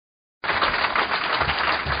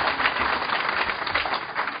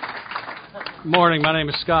Morning. My name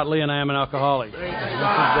is Scott Lee, and I am an alcoholic.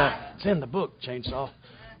 It's in the book, Chainsaw.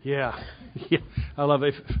 Yeah. I love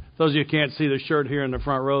it. Those of you who can't see the shirt here in the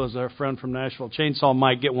front row is our friend from Nashville. Chainsaw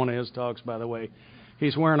might get one of his talks, by the way.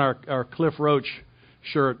 He's wearing our Cliff Roach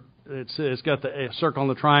shirt. It's got the circle on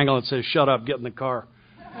the triangle. It says, "Shut up, get in the car."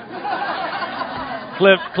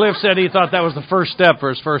 Cliff said he thought that was the first step for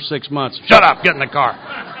his first 6 months. Shut up, get in the car.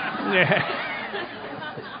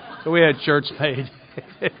 Yeah. So we had shirts made.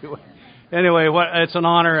 Anyway, it's an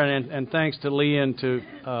honor, and thanks to Lee and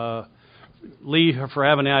to Lee for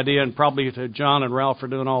having the idea, and probably to John and Ralph for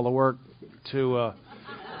doing all the work to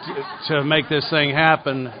make this thing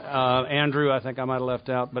happen. Andrew, I think I might have left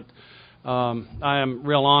out, but I am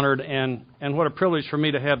real honored, and what a privilege for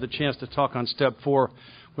me to have the chance to talk on Step 4,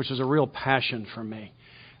 which is a real passion for me.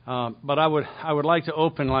 But I would like to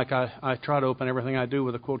open, like I try to open everything I do,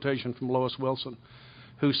 with a quotation from Lois Wilson,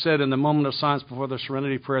 who said in the moment of silence before the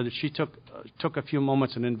Serenity Prayer that she took a few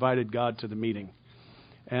moments and invited God to the meeting.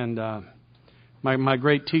 And my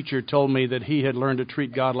great teacher told me that he had learned to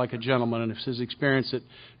treat God like a gentleman, and it's his experience that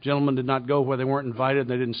gentlemen did not go where they weren't invited, and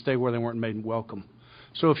they didn't stay where they weren't made welcome.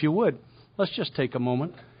 So if you would, let's just take a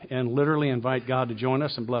moment and literally invite God to join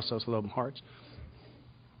us and bless us with open hearts.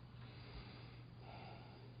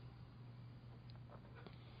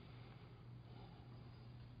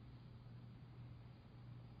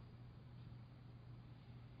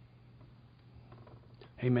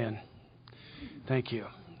 Amen. Thank you.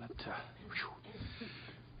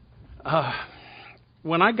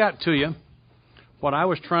 When I got to you, what I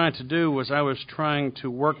was trying to do was I was trying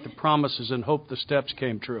to work the promises and hope the steps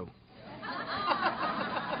came true.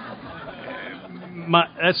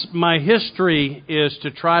 My history is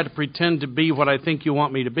to try to pretend to be what I think you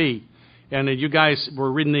want me to be. And you guys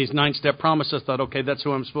were reading these 9-step promises. I thought, okay, that's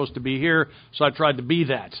who I'm supposed to be here. So I tried to be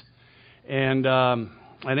that. And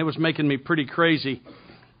it was making me pretty crazy.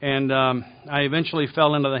 And I eventually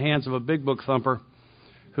fell into the hands of a big book thumper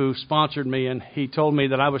who sponsored me, and he told me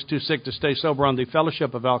that I was too sick to stay sober on the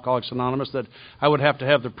Fellowship of Alcoholics Anonymous, that I would have to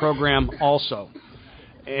have the program also.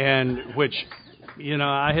 And which,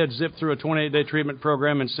 I had zipped through a 28-day treatment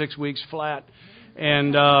program in 6 weeks flat,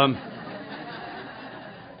 and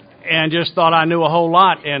just thought I knew a whole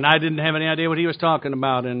lot, and I didn't have any idea what he was talking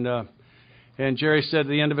about. And Jerry said at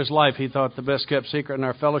the end of his life, he thought the best kept secret in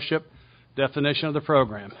our fellowship, definition of the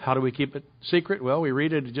program. How do we keep it secret? Well, we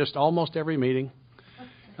read it at just almost every meeting.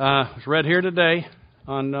 It's read here today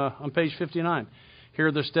on page 59. Here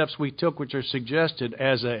are the steps we took, which are suggested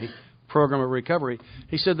as a program of recovery.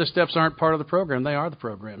 He said the steps aren't part of the program. They are the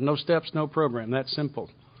program. No steps, no program. That's simple.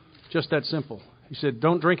 Just that simple. He said,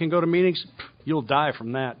 don't drink and go to meetings. You'll die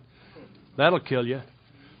from that. That'll kill you.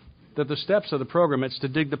 That the steps of the program, it's to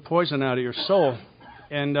dig the poison out of your soul.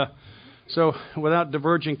 And so without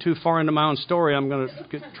diverging too far into my own story, I'm going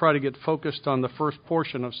to try to get focused on the first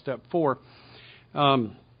portion of Step 4.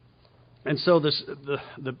 And so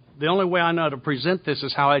the only way I know how to present this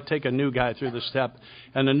is how I take a new guy through the step.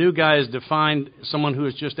 And the new guy is defined someone who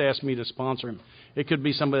has just asked me to sponsor him. It could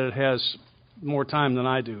be somebody that has more time than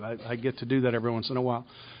I do. I get to do that every once in a while.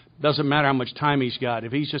 Doesn't matter how much time he's got.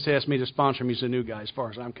 If he's just asked me to sponsor him, he's a new guy as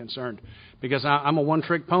far as I'm concerned. Because I'm a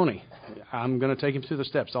one-trick pony. I'm going to take him through the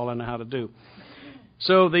steps, all I know how to do.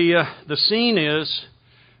 So the scene is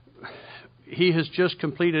he has just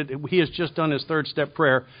done his 3rd step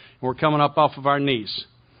prayer, and we're coming up off of our knees.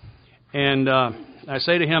 And I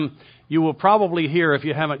say to him, you will probably hear, if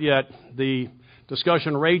you haven't yet, the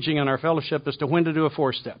discussion raging in our fellowship as to when to do a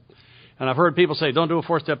 4-step. And I've heard people say, don't do a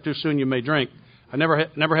 4-step too soon, you may drink. I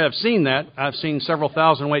never have seen that. I've seen several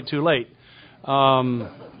thousand wait too late.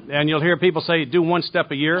 And you'll hear people say, do 1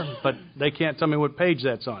 step a year, but they can't tell me what page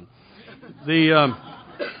that's on. The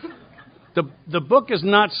book is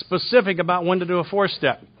not specific about when to do a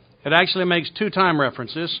 4-step. It actually makes 2 time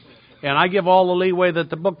references, and I give all the leeway that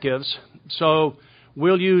the book gives. So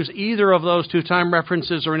we'll use either of those 2 time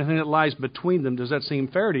references or anything that lies between them. Does that seem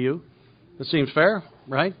fair to you? That seems fair,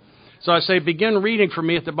 right? So I say, begin reading for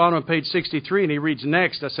me at the bottom of page 63, and he reads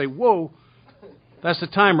next. I say, whoa, that's the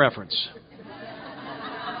time reference.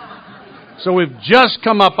 So we've just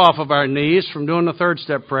come up off of our knees from doing the 3rd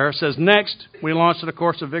step prayer. It says, next, we launched a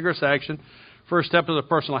course of vigorous action. First step is a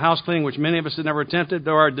personal house cleaning, which many of us had never attempted.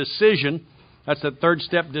 Though our decision, that's the 3rd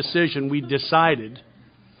step decision, we decided.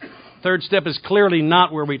 3rd step is clearly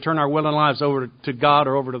not where we turn our will and lives over to God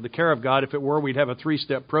or over to the care of God. If it were, we'd have a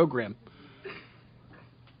 3-step program.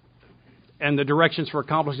 And the directions for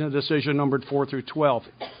accomplishing the decision numbered 4 through 12.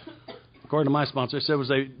 According to my sponsor, it said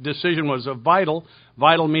decision was a vital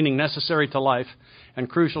meaning necessary to life, and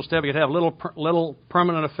crucial step. It could have little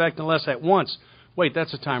permanent effect unless at once. Wait,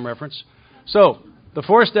 that's a time reference. So, the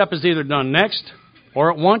fourth step is either done next,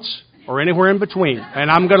 or at once, or anywhere in between. And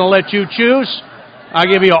I'm going to let you choose. I'll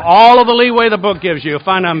give you all of the leeway the book gives you. You'll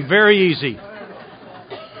find I'm very easy.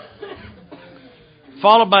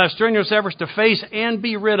 Followed by a strenuous efforts to face and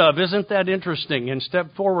be rid of. Isn't that interesting? In step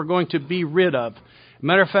 4, we're going to be rid of.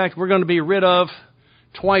 Matter of fact, we're going to be rid of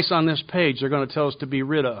twice on this page. They're going to tell us to be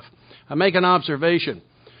rid of. I make an observation.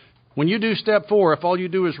 When you do step 4, if all you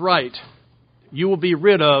do is write, you will be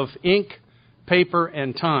rid of ink, paper,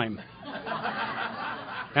 and time.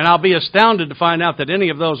 And I'll be astounded to find out that any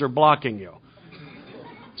of those are blocking you.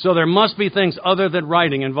 So there must be things other than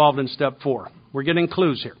writing involved in step 4. We're getting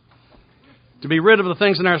clues here. To be rid of the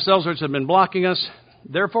things in ourselves which have been blocking us.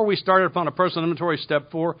 Therefore, we started upon a personal inventory,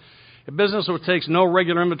 step 4. A business which takes no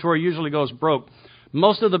regular inventory usually goes broke.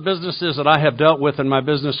 Most of the businesses that I have dealt with in my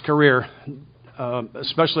business career,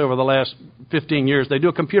 especially over the last 15 years, they do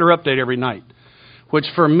a computer update every night, which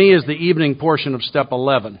for me is the evening portion of step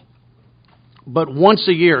 11. But once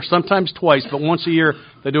a year, sometimes twice, but once a year,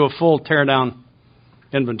 they do a full tear-down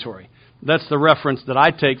inventory. That's the reference that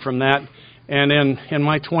I take from that. And in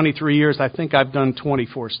my 23 years, I think I've done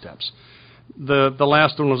 24 steps. The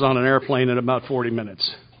last one was on an airplane in about 40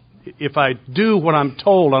 minutes. If I do what I'm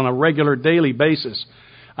told on a regular daily basis,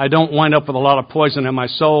 I don't wind up with a lot of poison in my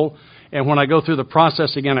soul. And when I go through the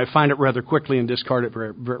process again, I find it rather quickly and discard it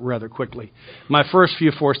rather quickly. My first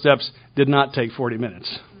few 4 steps did not take 40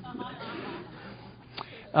 minutes.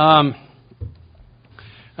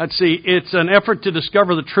 Let's see. It's an effort to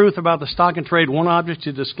discover the truth about the stock and trade. One object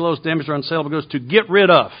to disclose damaged or unsaleable goods to get rid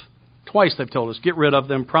of. Twice they've told us, get rid of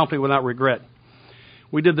them promptly without regret.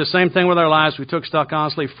 We did the same thing with our lives. We took stock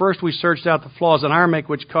honestly. First, we searched out the flaws in our makeup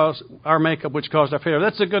which caused our failure.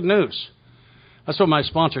 That's the good news. That's what my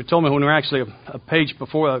sponsor told me when we were actually a page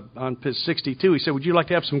before on page 62. He said, would you like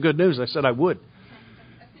to have some good news? I said, I would.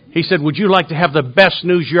 He said, would you like to have the best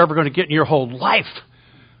news you're ever going to get in your whole life?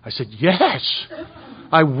 I said, yes,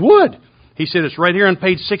 I would. He said, it's right here on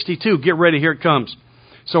page 62. Get ready, here it comes.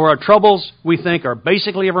 So our troubles, we think, are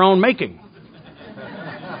basically of our own making.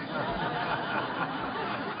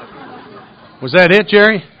 Was that it,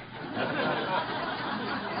 Jerry?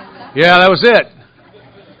 Yeah, that was it.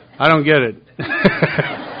 I don't get it.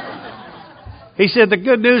 He said, the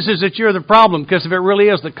good news is that you're the problem, because if it really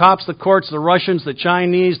is the cops, the courts, the Russians, the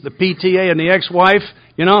Chinese, the PTA, and the ex-wife,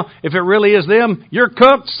 if it really is them, you're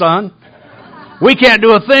cooked, son. We can't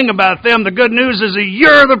do a thing about them. The good news is that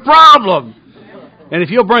you're the problem. And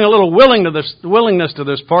if you'll bring a little willingness to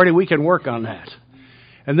this party, we can work on that.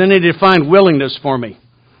 And then he defined willingness for me.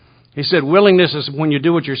 He said, willingness is when you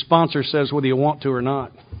do what your sponsor says, whether you want to or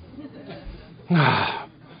not.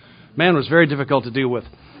 Man, it was very difficult to deal with.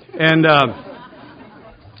 And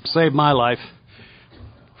saved my life.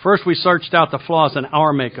 First, we searched out the flaws in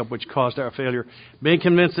our makeup which caused our failure. Being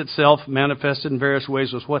convinced itself, manifested in various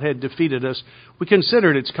ways, was what had defeated us. We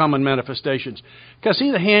considered its common manifestations. Can I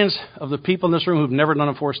see the hands of the people in this room who've never done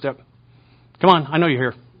a 4-step? Come on, I know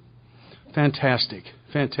you're here. Fantastic.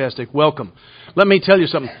 Fantastic. Welcome. Let me tell you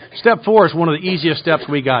something. Step 4 is one of the easiest steps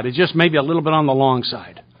we got. It's just maybe a little bit on the long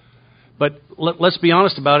side. But let's be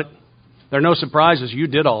honest about it. There are no surprises. You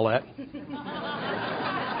did all that.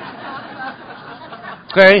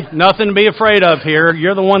 Okay, nothing to be afraid of here.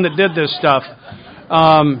 You're the one that did this stuff.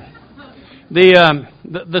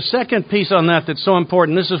 The second piece on that's so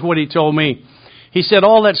important, this is what he told me. He said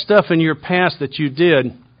all that stuff in your past that you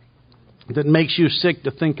did that makes you sick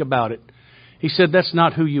to think about it. He said that's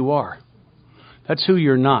not who you are. That's who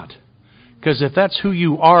you're not. Because if that's who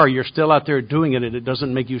you are, you're still out there doing it, and it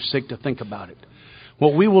doesn't make you sick to think about it.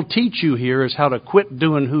 What we will teach you here is how to quit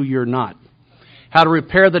doing who you're not. How to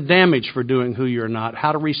repair the damage for doing who you're not.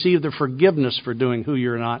 How to receive the forgiveness for doing who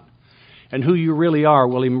you're not. And who you really are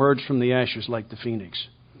will emerge from the ashes like the phoenix.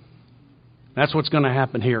 That's what's going to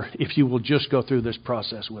happen here if you will just go through this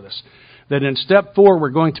process with us. That in step 4, we're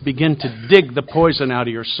going to begin to dig the poison out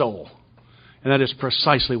of your soul. And that is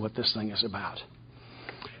precisely what this thing is about.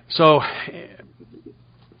 So,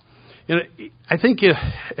 I think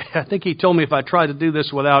he told me if I tried to do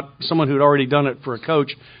this without someone who'd already done it for a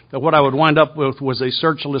coach, that what I would wind up with was a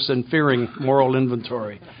searchless and fearing moral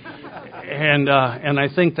inventory. And I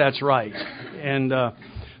think that's right. And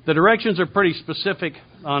the directions are pretty specific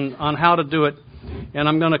on how to do it. And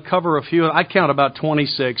I'm going to cover a few. I count about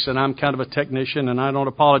 26, and I'm kind of a technician, and I don't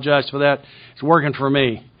apologize for that. It's working for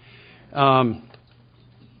me.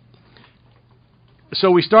 So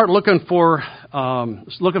we start looking for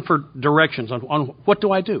directions on what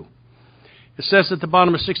do I do. It says at the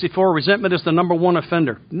bottom of 64, resentment is the number one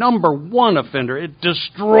offender. Number one offender. It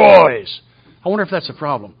destroys. I wonder if that's a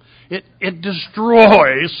problem. It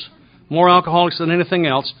destroys more alcoholics than anything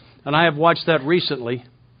else, and I have watched that recently,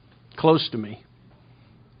 close to me.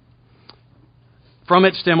 From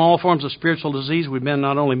it stem all forms of spiritual disease. We've been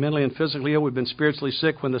not only mentally and physically ill, we've been spiritually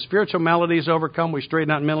sick. When the spiritual malady is overcome, we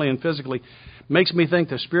straighten out mentally and physically. Makes me think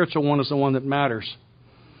the spiritual one is the one that matters.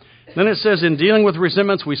 Then it says, in dealing with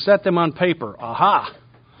resentments, we set them on paper. Aha!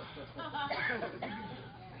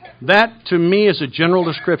 That, to me, is a general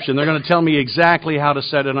description. They're going to tell me exactly how to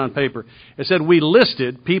set it on paper. It said, we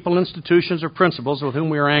listed people, institutions, or principles with whom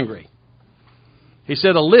we are angry. He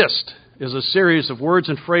said, a list is a series of words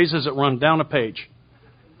and phrases that run down a page.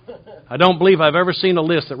 I don't believe I've ever seen a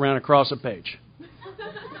list that ran across a page.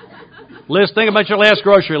 List, think about your last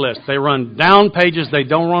grocery list. They run down pages, they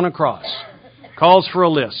don't run across. Calls for a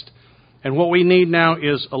list. And what we need now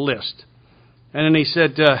is a list. And then he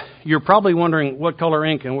said, you're probably wondering what color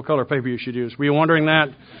ink and what color paper you should use. Were you wondering that?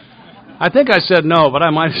 I think I said no, but I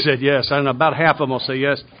might have said yes. I don't know, about half of them will say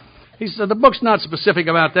yes. He said, the book's not specific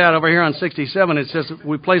about that. Over here on 67, it says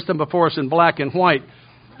we placed them before us in black and white.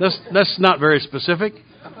 That's not very specific.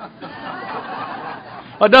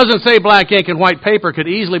 Well, it doesn't say black ink and white paper. It could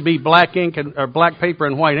easily be black ink or black paper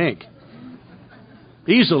and white ink.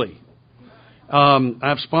 Easily.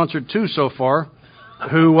 I've sponsored 2 so far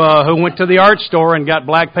who went to the art store and got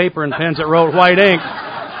black paper and pens that wrote white ink.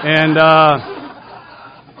 And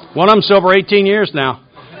one of them's over 18 years now.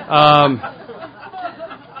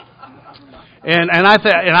 And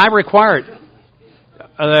I require it.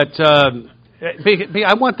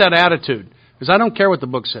 I want that attitude. Because I don't care what the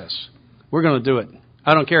book says. We're going to do it.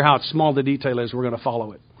 I don't care how small the detail is. We're going to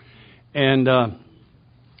follow it. And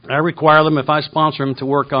I require them, if I sponsor them, to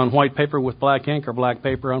work on white paper with black ink or black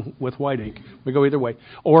paper with white ink. We go either way.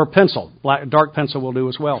 Or pencil. Dark pencil will do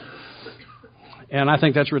as well. And I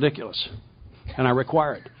think that's ridiculous. And I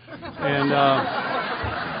require it. And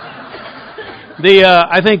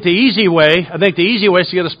I think the easy way is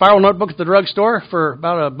to get a spiral notebook at the drugstore for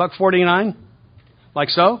about $1.49, like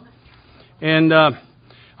so. And on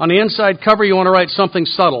the inside cover, you want to write something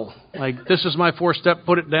subtle, like, this is my 4-step,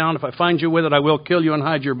 put it down. If I find you with it, I will kill you and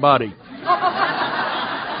hide your body.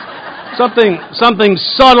 Something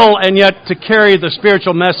subtle and yet to carry the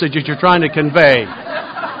spiritual message that you're trying to convey.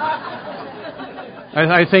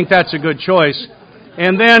 I think that's a good choice.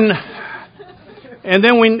 And then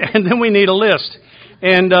we need a list.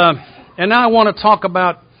 And now I want to talk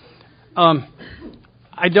about,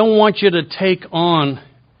 I don't want you to take on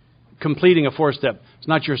completing a 4-step. It's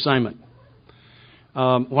not your assignment.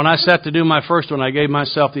 When I sat to do my first one, I gave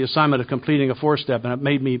myself the assignment of completing a 4-step, and it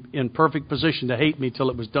made me in perfect position to hate me till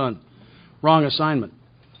it was done. Wrong assignment.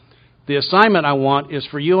 The assignment I want is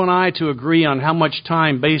for you and I to agree on how much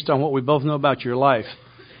time, based on what we both know about your life,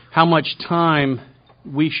 how much time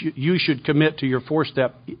you should commit to your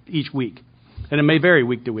 4-step each week. And it may vary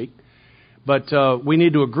week to week, but we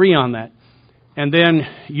need to agree on that. And then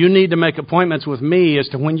you need to make appointments with me as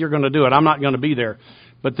to when you're going to do it. I'm not going to be there.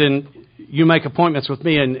 But then you make appointments with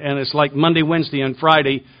me, and it's like Monday, Wednesday, and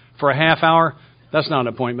Friday for a half hour. That's not an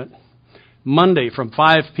appointment. Monday from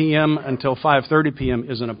 5 p.m. until 5:30 p.m.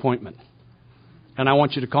 is an appointment. And I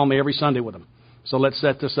want you to call me every Sunday with them. So let's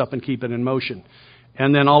set this up and keep it in motion.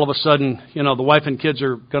 And then all of a sudden, the wife and kids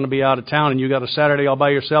are going to be out of town, and you got a Saturday all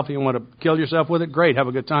by yourself, and you want to kill yourself with it? Great, have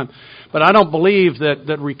a good time. But I don't believe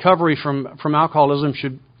that recovery from alcoholism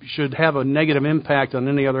should have a negative impact on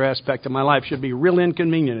any other aspect of my life. It should be real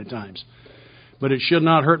inconvenient at times. But it should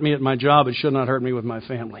not hurt me at my job. It should not hurt me with my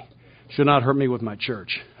family. It should not hurt me with my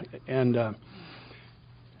church. And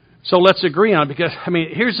so let's agree on it, because,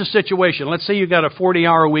 here's the situation. Let's say you got a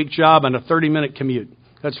 40-hour-a-week job and a 30-minute commute.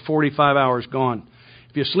 That's 45 hours gone.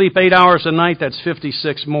 If you sleep 8 hours a night, that's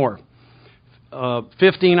 56 more.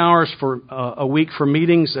 15 hours for a week for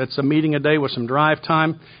meetings. That's a meeting a day with some drive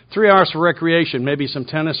time. 3 hours for recreation, maybe some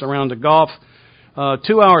tennis, a round of golf.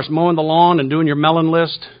 2 hours mowing the lawn and doing your melon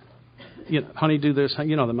list. Honey, do this.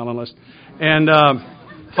 You know the melon list. And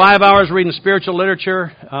 5 hours reading spiritual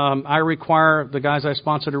literature. I require the guys I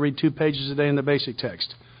sponsor to read 2 pages a day in the basic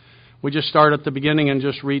text. We just start at the beginning and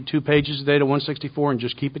just read 2 pages a day to 164 and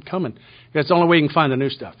just keep it coming. That's the only way you can find the new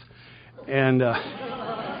stuff. And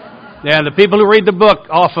the people who read the book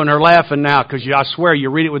often are laughing now, because I swear you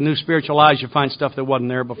read it with new spiritual eyes, you find stuff that wasn't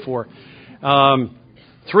there before.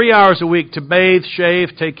 3 hours a week to bathe, shave,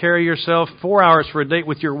 take care of yourself. 4 hours for a date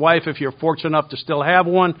with your wife if you're fortunate enough to still have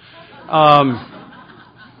one.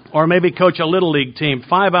 Or maybe coach a little league team.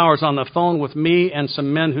 5 hours on the phone with me and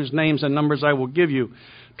some men whose names and numbers I will give you.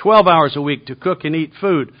 12 hours a week to cook and eat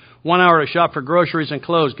food. 1 hour to shop for groceries and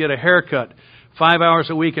clothes, get a haircut. 5 hours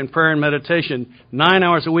a week in prayer and meditation. 9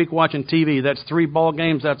 hours a week watching TV. That's 3 ball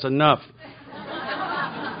games. That's enough.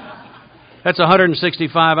 That's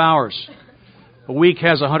 165 hours. A week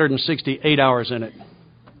has 168 hours in it.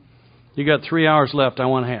 You got 3 hours left. I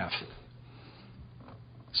want half.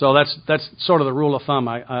 So that's sort of the rule of thumb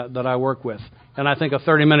that I work with. And I think a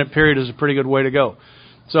 30-minute period is a pretty good way to go.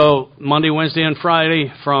 So Monday, Wednesday, and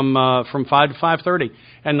Friday from 5 to 5:30.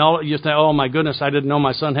 And you say, oh, my goodness, I didn't know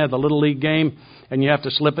my son had the Little League game, and you have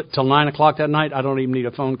to slip it till 9 o'clock that night. I don't even need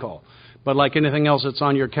a phone call. But like anything else that's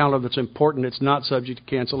on your calendar that's important, it's not subject to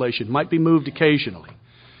cancellation. Might be moved occasionally.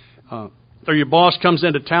 Or your boss comes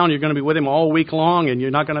into town, you're going to be with him all week long, and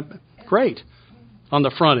you're not going to... Great. On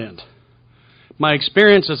the front end. My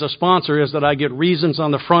experience as a sponsor is that I get reasons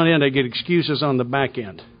on the front end, I get excuses on the back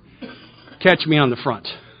end. Catch me on the front.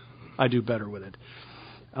 I do better with it.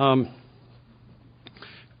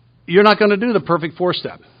 You're not going to do the perfect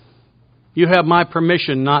four-step. You have my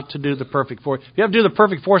permission not to do the perfect four. If you have to do the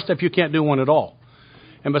perfect four-step, you can't do one at all.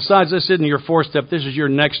 And besides, this isn't your four-step. This is your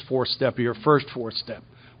next four-step, your first four-step.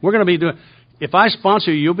 We're going to be doing... If I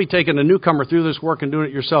sponsor you, you'll be taking a newcomer through this work and doing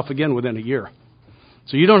it yourself again within a year.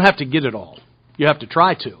 So you don't have to get it all. You have to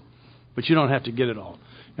try to, but you don't have to get it all.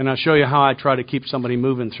 And I'll show you how I try to keep somebody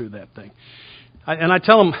moving through that thing. And I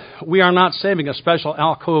tell them, we are not saving a special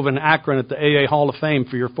alcove in Akron at the AA Hall of Fame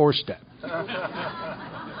for your four-step.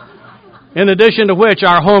 In addition to which,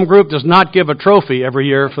 our home group does not give a trophy every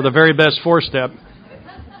year for the very best four-step.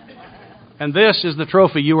 And this is the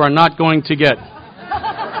trophy you are not going to get.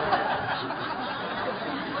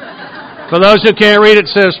 For those who can't read, it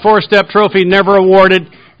says four-step trophy never awarded.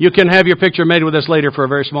 You can have your picture made with us later for a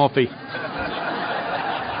very small fee.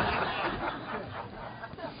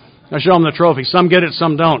 I'll show them the trophy. Some get it,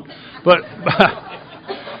 some don't. But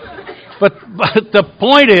the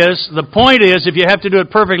point is, if you have to do it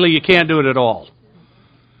perfectly, you can't do it at all.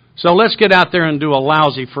 So let's get out there and do a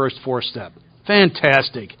lousy first four-step.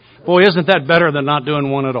 Fantastic. Boy, isn't that better than not doing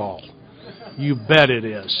one at all? You bet it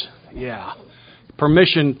is. Yeah.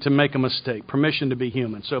 Permission to make a mistake. Permission to be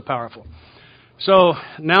human. So powerful. So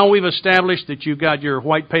now we've established that you've got your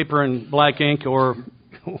white paper and black ink or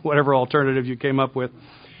whatever alternative you came up with.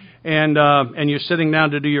 And you're sitting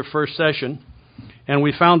down to do your first session. And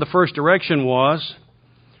we found the first direction was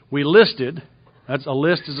we listed, that's a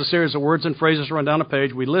list is a series of words and phrases run down a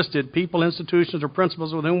page. We listed people, institutions, or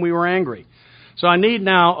principles with whom we were angry. So I need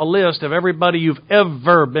now a list of everybody you've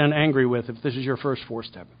ever been angry with if this is your first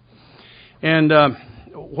four-step. And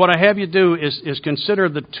what I have you do is consider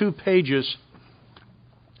the 2 pages.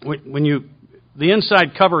 The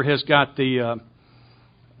inside cover has got the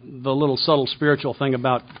little subtle spiritual thing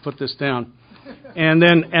about put this down.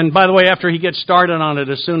 And by the way, after he gets started on it,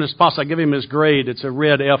 as soon as possible, I give him his grade. It's a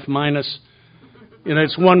red F-.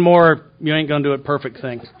 It's one more, you ain't going to do it perfect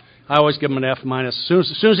thing. I always give him an F-. As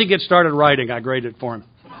soon as he gets started writing, I grade it for him.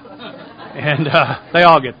 And they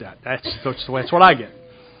all get that. That's what I get.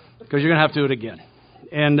 Because you're going to have to do it again.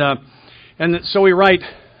 And so we write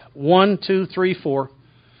 1, 2, 3, 4.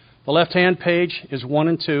 The left-hand page is 1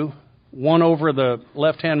 and 2. 1 over the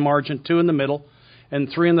left-hand margin, 2 in the middle, and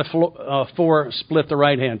 3 in the 4 split the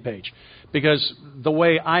right-hand page. Because the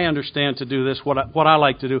way I understand to do this, what I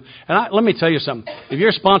like to do, and let me tell you something. If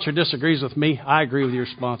your sponsor disagrees with me, I agree with your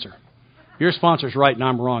sponsor. Your sponsor's right and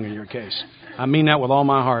I'm wrong in your case. I mean that with all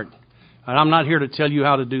my heart. And I'm not here to tell you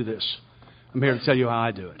how to do this. I'm here to tell you how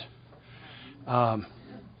I do it.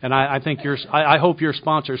 And I think I hope your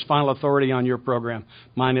sponsor's final authority on your program.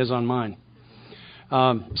 Mine is on mine.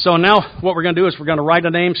 So now what we're going to do is we're going to write a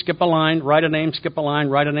name, skip a line, write a name, skip a line,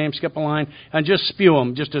 write a name, skip a line, and just spew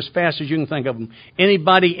them just as fast as you can think of them.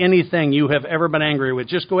 Anybody, anything you have ever been angry with.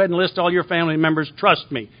 Just go ahead and list all your family members. Trust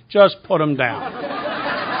me. Just put them down.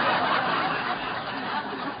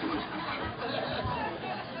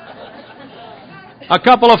 A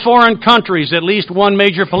couple of foreign countries, at least one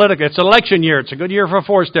major political. It's election year. It's a good year for a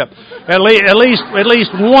four-step. At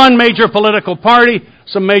least one major political party,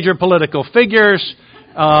 some major political figures,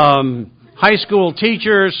 high school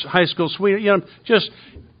teachers, high school sweethearts. Just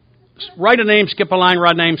write a name, skip a line,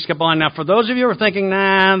 write a name, skip a line. Now, for those of you who are thinking,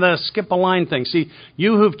 the skip a line thing. See,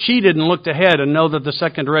 you who've cheated and looked ahead and know that the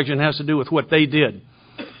second direction has to do with what they did.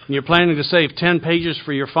 And you're planning to save 10 pages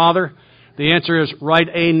for your father. The answer is write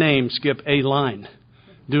a name, skip a line.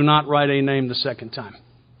 Do not write a name the second time.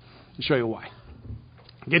 I'll show you why.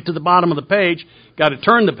 Get to the bottom of the page. Got to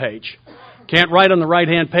turn the page. Can't write on the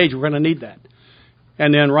right-hand page. We're going to need that.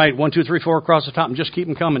 And then write 1, 2, 3, 4 across the top and just keep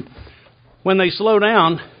them coming. When they slow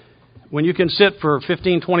down, when you can sit for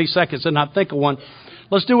 15, 20 seconds and not think of one,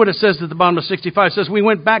 let's do what it says at the bottom of 65. It says we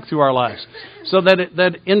went back through our lives. So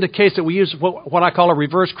that indicates that we use what I call a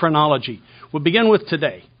reverse chronology. We'll begin with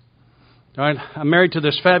today. All right, I'm married to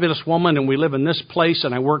this fabulous woman, and we live in this place,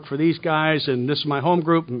 and I work for these guys, and this is my home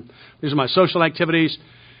group, and these are my social activities.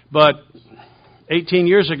 But 18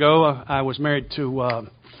 years ago, I was married to, I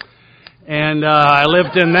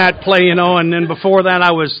lived in that place, and then before that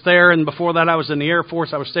I was there, and before that I was in the Air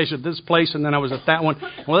Force. I was stationed at this place, and then I was at that one.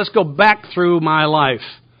 Well, let's go back through my life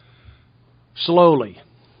slowly,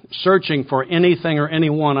 searching for anything or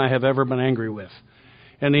anyone I have ever been angry with.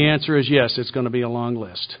 And the answer is yes, it's going to be a long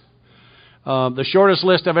list. The shortest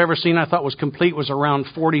list I've ever seen I thought was complete was around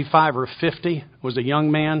 45 or 50. It was a young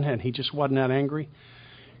man, and he just wasn't that angry.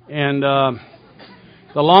 And the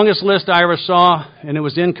longest list I ever saw, and it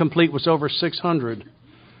was incomplete, was over 600.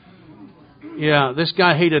 Yeah, this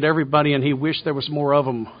guy hated everybody, and he wished there was more of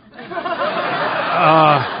them.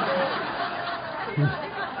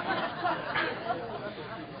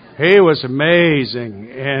 He was amazing,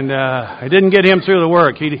 and I didn't get him through the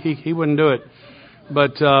work. He wouldn't do it.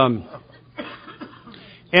 But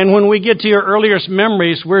and when we get to your earliest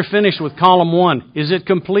memories, we're finished with column 1. Is it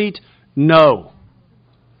complete? No.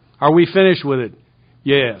 Are we finished with it?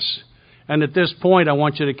 Yes. And at this point, I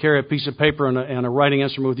want you to carry a piece of paper and a writing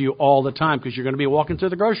instrument with you all the time, because you're going to be walking to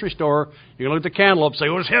the grocery store. You're going to look at the cantaloupe, say,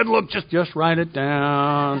 "What's head look?" Just write it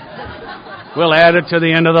down. We'll add it to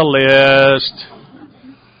the end of the list.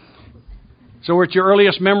 So we're at your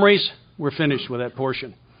earliest memories. We're finished with that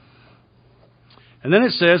portion. And then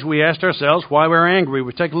it says, we asked ourselves why we're angry.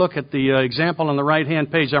 We take a look at the example on the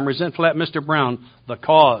right-hand page. I'm resentful at Mr. Brown. The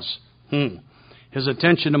cause. His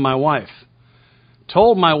attention to my wife.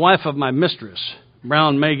 Told my wife of my mistress.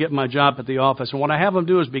 Brown may get my job at the office. And what I have them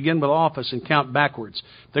do is begin with office and count backwards.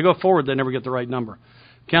 If they go forward, they never get the right number.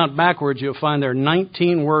 Count backwards, you'll find there are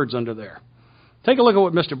 19 words under there. Take a look at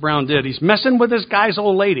what Mr. Brown did. He's messing with this guy's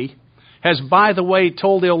old lady. Has, by the way,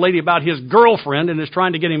 told the old lady about his girlfriend and is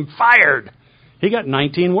trying to get him fired. He got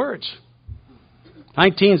 19 words.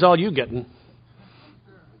 19's all you getting.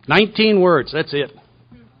 19 words, that's it.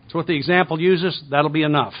 That's what the example uses. That'll be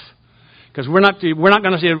enough. Because we're not going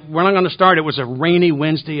to start. It was a rainy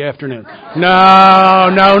Wednesday afternoon. No.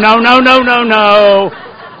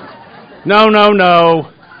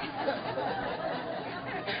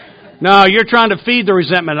 No, you're trying to feed the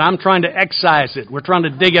resentment. I'm trying to excise it. We're trying to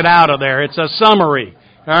dig it out of there. It's a summary.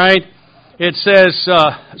 All right? It says,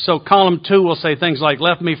 so column 2 will say things like,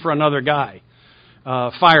 left me for another guy,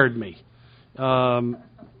 fired me,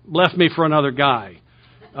 left me for another guy,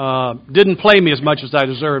 didn't play me as much as I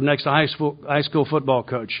deserved next to high school football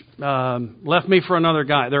coach, left me for another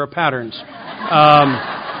guy. There are patterns.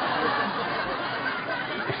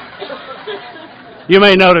 You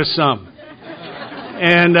may notice some.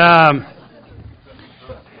 And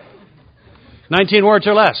 19 words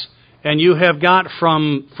or less. And you have got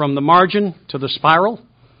from the margin to the spiral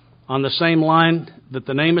on the same line that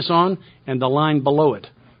the name is on, and the line below it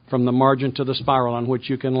from the margin to the spiral on which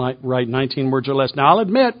you can write 19 words or less. Now, I'll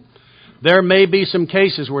admit, there may be some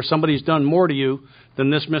cases where somebody's done more to you than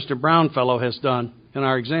this Mr. Brown fellow has done in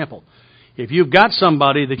our example. If you've got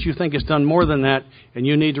somebody that you think has done more than that and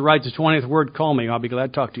you need to write the 20th word, call me. I'll be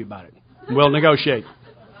glad to talk to you about it. We'll negotiate.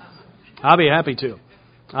 I'll be happy to.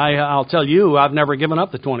 I'll tell you, I've never given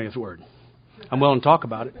up the 20th word. I'm willing to talk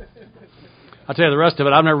about it. I'll tell you the rest of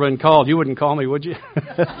it. I've never been called. You wouldn't call me, would you?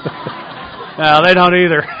 No, they don't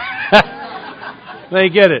either. They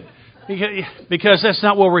get it. Because that's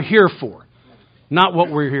not what we're here for. Not what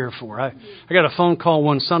we're here for. I got a phone call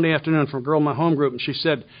one Sunday afternoon from a girl in my home group, and she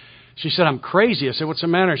said, I'm crazy. I said, what's the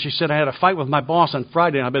matter? She said, I had a fight with my boss on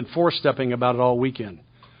Friday, and I've been four-stepping about it all weekend.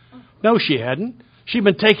 No, she hadn't. She'd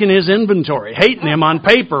been taking his inventory, hating him on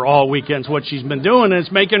paper all weekend's what she's been doing, and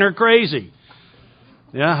it's making her crazy.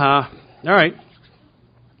 All right.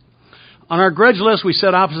 On our grudge list, we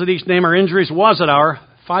said opposite each name or injuries. Was it our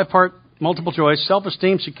 5-part multiple choice,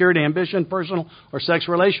 self-esteem, security, ambition, personal, or sex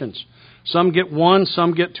relations? Some get 1,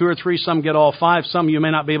 some get 2 or 3, some get all 5. Some you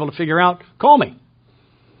may not be able to figure out. Call me.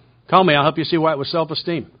 Call me. I'll help you see why it was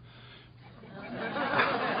self-esteem.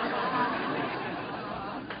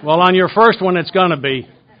 Well, on your first one, it's going to be.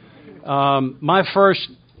 My first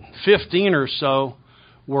 15 or so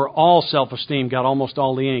were all self-esteem, got almost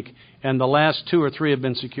all the ink. And the last 2 or 3 have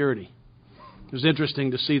been security. It was interesting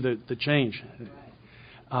to see the change.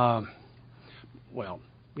 Well,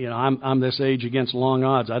 you know, I'm this age against long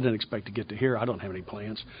odds. I didn't expect to get to here. I don't have any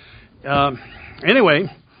plans. Anyway,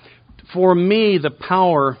 for me, the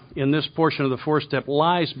power in this portion of the 4-step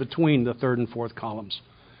lies between the 3rd and 4th columns.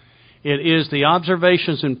 It is the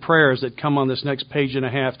observations and prayers that come on this next page and a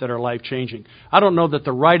half that are life-changing. I don't know that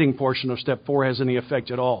the writing portion of step 4 has any effect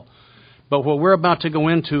at all. But what we're about to go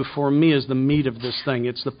into for me is the meat of this thing.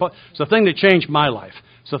 It's the thing that changed my life.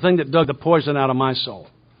 It's the thing that dug the poison out of my soul.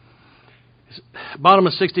 Bottom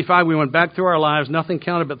of 65, we went back through our lives. Nothing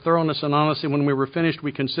counted but thoroughness and honesty. When we were finished,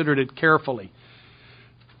 we considered it carefully.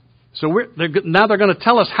 So now they're going to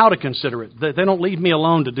tell us how to consider it. They don't leave me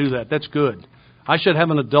alone to do that. That's good. I should have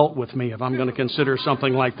an adult with me if I'm going to consider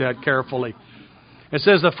something like that carefully. It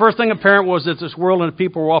says the first thing apparent was that this world and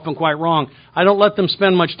people were often quite wrong. I don't let them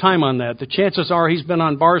spend much time on that. The chances are he's been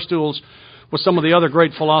on bar stools with some of the other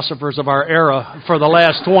great philosophers of our era for the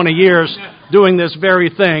last 20 years doing this very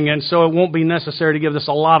thing, and so it won't be necessary to give this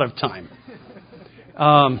a lot of time.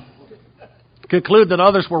 Conclude that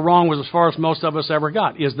others were wrong was as far as most of us ever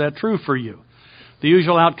got. Is that true for you? The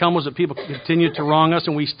usual outcome was that people continued to wrong us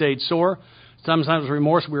and we stayed sore. Sometimes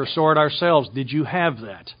remorse, we were sore at ourselves. Did you have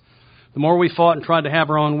that? The more we fought and tried to have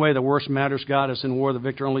our own way, the worse matters got us. In war, the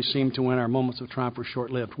victor only seemed to win. Our moments of triumph were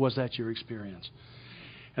short-lived. Was that your experience?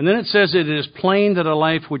 And then it says, it is plain that a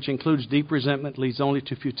life which includes deep resentment leads only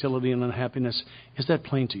to futility and unhappiness. Is that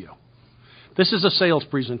plain to you? This is a sales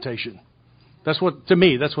presentation. To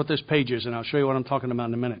me, that's what this page is, and I'll show you what I'm talking about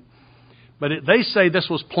in a minute. But they say this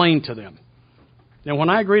was plain to them. Now, when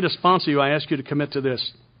I agree to sponsor you, I ask you to commit to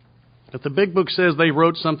this. If the big book says they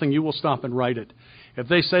wrote something, you will stop and write it. If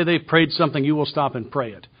they say they prayed something, you will stop and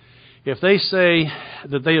pray it. If they say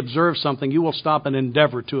that they observe something, you will stop and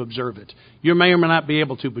endeavor to observe it. You may or may not be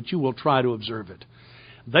able to, but you will try to observe it.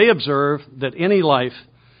 They observe that any life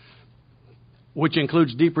which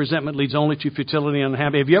includes deep resentment leads only to futility and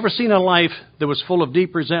unhappy. Have you ever seen a life that was full of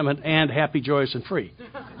deep resentment and happy, joyous, and free?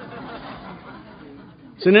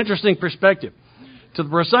 It's an interesting perspective. To the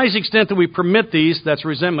precise extent that we permit these, that's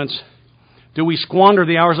resentments, do we squander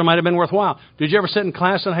the hours that might have been worthwhile? Did you ever sit in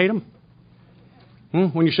class and hate them?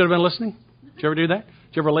 When you should have been listening? Did you ever do that?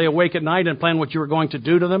 Did you ever lay awake at night and plan what you were going to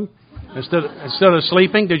do to them instead of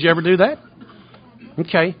sleeping? Did you ever do that?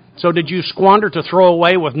 Okay. So did you squander to throw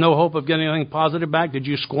away with no hope of getting anything positive back? Did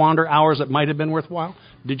you squander hours that might have been worthwhile?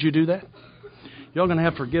 Did you do that? Y'all going to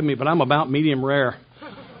have to forgive me, but I'm about medium rare.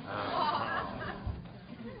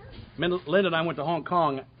 Linda and I went to Hong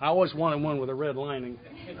Kong. I always wanted one with a red lining.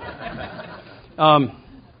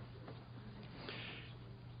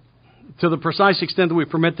 To the precise extent that we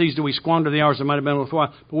permit these, do we squander the hours that might have been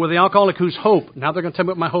worthwhile? But with the alcoholic whose hope, now they're going to tell me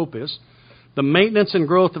what my hope is, the maintenance and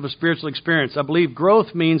growth of a spiritual experience. I believe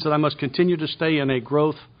growth means that I must continue to stay in a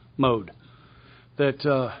growth mode.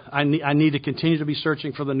 That I need to continue to be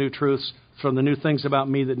searching for the new truths, for the new things about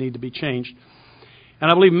me that need to be changed. And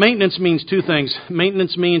I believe maintenance means two things.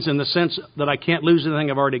 Maintenance means in the sense that I can't lose anything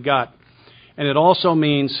I've already got. And it also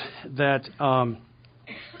means that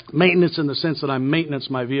maintenance in the sense that I maintenance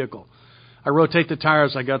my vehicle. I rotate the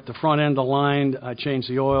tires. I got the front end aligned. I change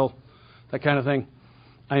the oil, that kind of thing.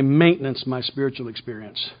 I maintenance my spiritual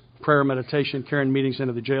experience. Prayer, meditation, carrying meetings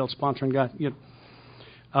into the jail, sponsoring God. It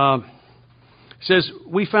says,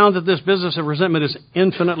 we found that this business of resentment is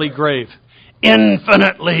infinitely grave.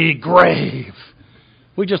 Infinitely grave.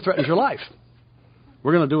 We just threatened your life.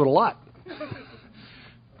 We're going to do it a lot.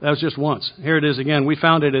 That was just once. Here it is again. We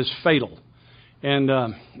found it as fatal. And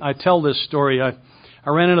I tell this story. I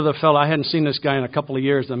ran into the fellow. I hadn't seen this guy in a couple of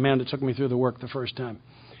years, the man that took me through the work the first time.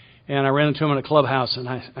 And I ran into him in a clubhouse. And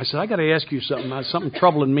I said, I got to ask you something. Something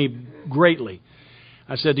troubling me greatly.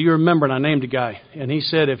 I said, do you remember? And I named a guy. And he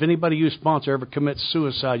said, if anybody you sponsor ever commits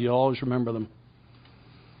suicide, you'll always remember them.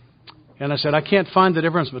 And I said, I can't find the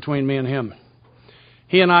difference between me and him.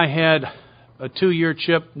 He and I had a 2-year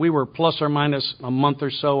chip. We were plus or minus a month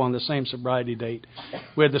or so on the same sobriety date.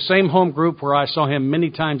 We had the same home group where I saw him many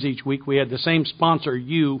times each week. We had the same sponsor,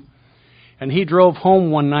 you. And he drove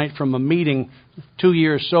home one night from a meeting 2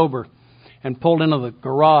 years sober and pulled into the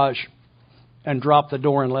garage and dropped the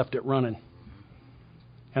door and left it running.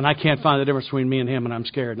 And I can't find the difference between me and him, and I'm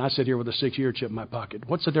scared. And I sit here with a 6-year chip in my pocket.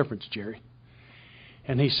 What's the difference, Jerry?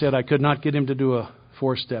 And he said, I could not get him to do a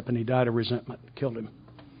 4-step, and he died of resentment. Killed him.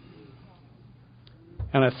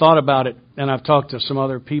 And I thought about it, and I've talked to some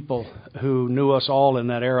other people who knew us all in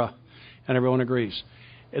that era, and everyone agrees.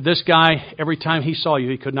 This guy, every time he saw you,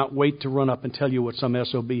 he could not wait to run up and tell you what some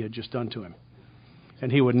SOB had just done to him.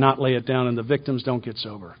 And he would not lay it down, and the victims don't get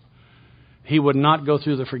sober. He would not go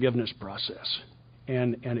through the forgiveness process,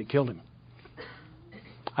 and it killed him.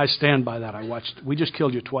 I stand by that. We just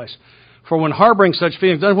killed you twice. For when harboring such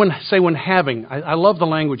feelings, doesn't say when having. I love the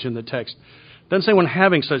language in the text. Doesn't say when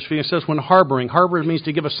having such feelings. It says when harboring. Harbor means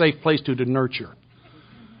to give a safe place to nurture.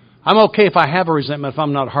 I'm okay if I have a resentment if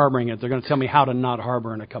I'm not harboring it. They're going to tell me how to not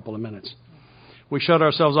harbor in a couple of minutes. We shut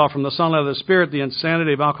ourselves off from the sunlight of the Spirit. The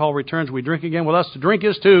insanity of alcohol returns. We drink again. With us to drink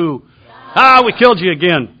is to... we killed you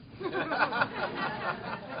again.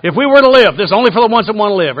 If we were to live, this is only for the ones that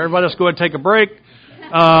want to live. Everybody else go ahead and take a break.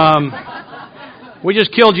 We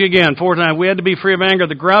just killed you again 4 times. We had to be free of anger.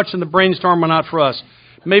 The grouch and the brainstorm were not for us.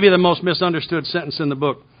 Maybe the most misunderstood sentence in the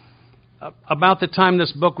book. About the time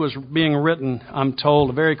this book was being written, I'm told,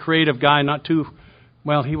 a very creative guy,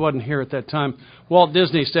 he wasn't here at that time. Walt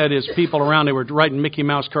Disney said his people around, they were writing Mickey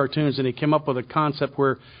Mouse cartoons, and he came up with a concept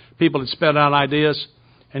where people had sped out ideas,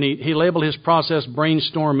 and he labeled his process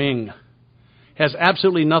brainstorming. Has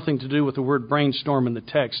absolutely nothing to do with the word brainstorm in the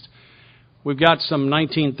text. We've got some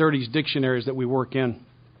 1930s dictionaries that we work in.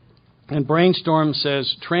 And brainstorm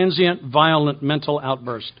says transient, violent mental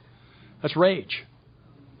outburst. That's rage.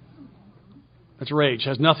 That's rage. It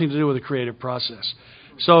has nothing to do with the creative process.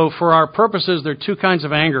 So for our purposes, there are 2 kinds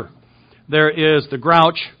of anger. There is the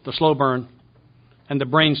grouch, the slow burn, and the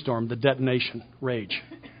brainstorm, the detonation, rage.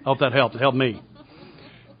 I hope that helped. It helped me.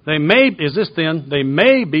 They may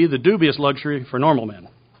be the dubious luxury for normal men.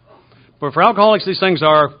 But for alcoholics, these things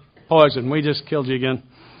are poison. We just killed you again.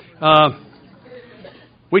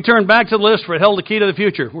 We turn back to the list for it held the key to the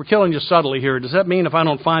future. We're killing you subtly here. Does that mean if I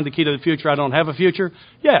don't find the key to the future, I don't have a future?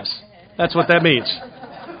 Yes, that's what that means.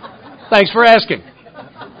 Thanks for asking.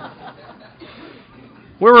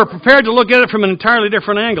 We were prepared to look at it from an entirely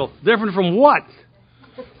different angle. Different from what?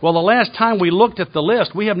 Well, the last time we looked at the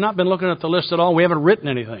list, we have not been looking at the list at all. We haven't written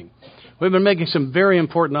anything. We've been making some very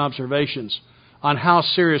important observations on how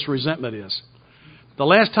serious resentment is. The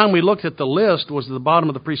last time we looked at the list was at the bottom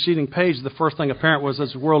of the preceding page. The first thing apparent was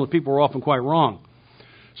this world of people were often quite wrong.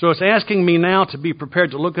 So it's asking me now to be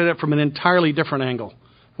prepared to look at it from an entirely different angle.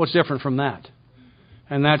 What's different from that?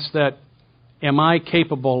 And that's that, am I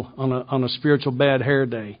capable on a spiritual bad hair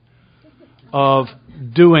day of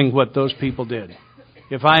doing what those people did?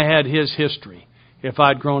 If I had his history, if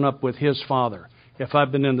I'd grown up with his father, if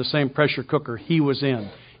I'd been in the same pressure cooker he was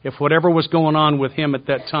in, if whatever was going on with him at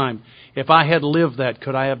that time, if I had lived that,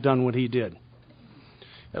 could I have done what he did?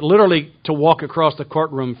 Literally, to walk across the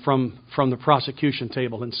courtroom from the prosecution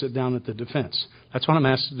table and sit down at the defense. That's what I'm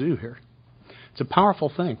asked to do here. It's a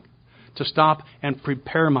powerful thing to stop and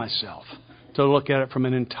prepare myself to look at it from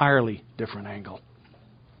an entirely different angle.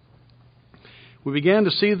 We began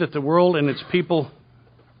to see that the world and its people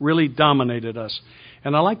really dominated us.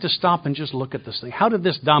 And I like to stop and just look at this thing. How did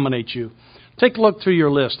this dominate you? Take a look through your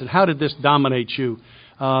list. And how did this dominate you?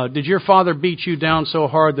 Did your father beat you down so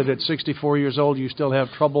hard that at 64 years old you still have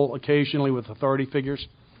trouble occasionally with authority figures?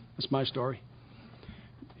 That's my story.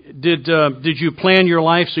 Did you plan your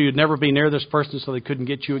life so you'd never be near this person so they couldn't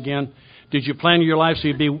get you again? Did you plan your life so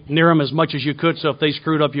you'd be near them as much as you could so if they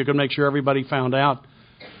screwed up you could make sure everybody found out?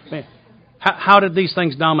 Man, how did these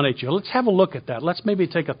things dominate you? Let's have a look at that. Let's maybe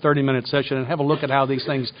take a 30-minute session and have a look at how these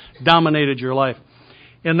things dominated your life.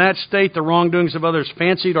 In that state, the wrongdoings of others,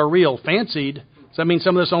 fancied or real. Fancied? Does that mean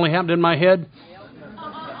some of this only happened in my head?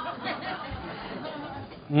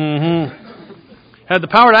 Had the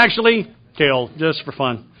power to actually kill, just for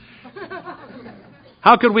fun.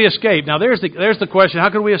 How could we escape? Now, there's the question. How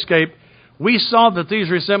could we escape? We saw that these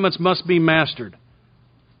resentments must be mastered.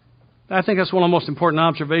 I think that's one of the most important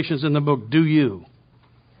observations in the book. Do you?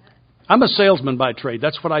 I'm a salesman by trade.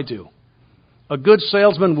 That's what I do. A good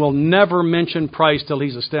salesman will never mention price till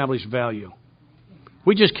he's established value.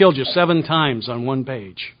 We just killed you 7 times on one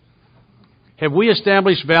page. Have we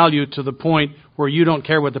established value to the point where you don't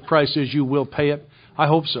care what the price is, you will pay it? I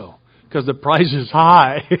hope so, because the price is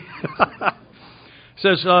high. It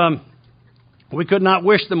says, we could not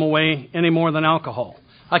wish them away any more than alcohol.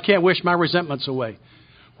 I can't wish my resentments away.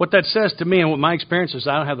 What that says to me and what my experience is,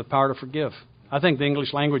 I don't have the power to forgive. I think the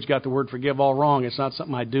English language got the word forgive all wrong. It's not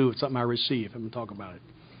something I do. It's something I receive. I'm going to talk about it.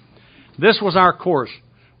 This was our course.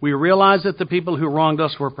 We realized that the people who wronged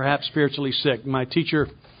us were perhaps spiritually sick. My teacher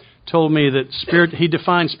told me that he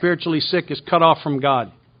defined spiritually sick as cut off from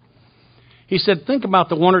God. He said, think about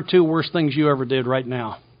the 1 or 2 worst things you ever did right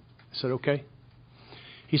now. I said, okay.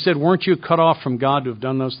 He said, weren't you cut off from God to have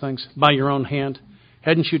done those things by your own hand?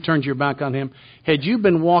 Hadn't you turned your back on Him? Had you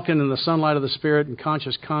been walking in the sunlight of the Spirit in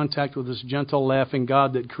conscious contact with this gentle, laughing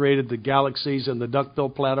God that created the galaxies and the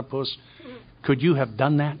duck-billed platypus, could you have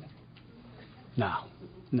done that? No.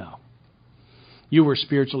 You were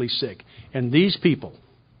spiritually sick. And these people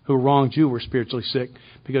who wronged you were spiritually sick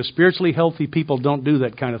because spiritually healthy people don't do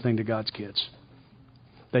that kind of thing to God's kids.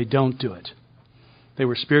 They don't do it. They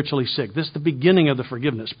were spiritually sick. This is the beginning of the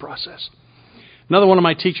forgiveness process. Another one of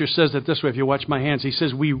my teachers says it this way, if you watch my hands. He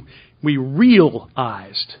says, we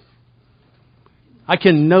realized. I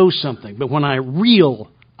can know something, but when I realize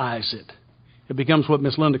it, it becomes what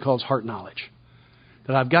Miss Linda calls heart knowledge.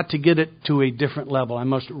 That I've got to get it to a different level. I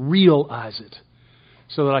must realize it.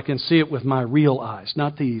 so that I can see it with my real eyes,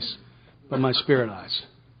 not these, but my spirit eyes.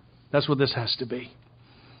 That's what this has to be.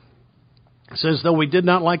 It says, though we did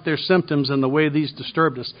not like their symptoms and the way these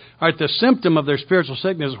disturbed us. All right, the symptom of their spiritual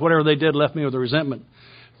sickness is whatever they did left me with a resentment.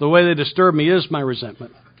 The way they disturbed me is my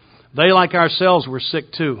resentment. They, like ourselves, were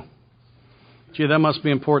sick too. Gee, that must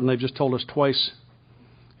be important. They've just told us twice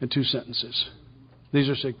in 2 sentences. These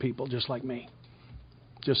are sick people just like me.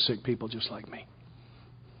 Just sick people just like me.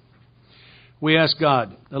 We ask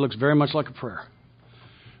God. That looks very much like a prayer.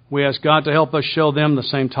 We ask God to help us show them the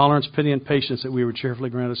same tolerance, pity, and patience that we would cheerfully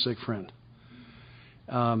grant a sick friend.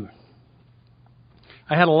 I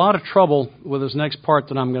had a lot of trouble with this next part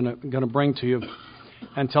that I'm going to bring to you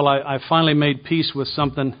until I finally made peace with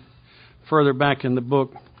something further back in the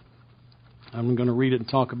book. I'm going to read it and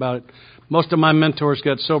talk about it. Most of my mentors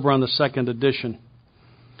got sober on the 2nd edition.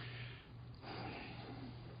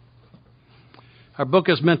 Our book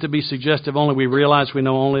is meant to be suggestive only. We realize we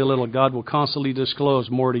know only a little. God will constantly disclose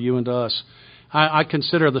more to you and to us. I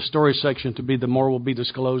consider the story section to be the more will be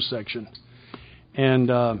disclosed section.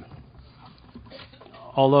 And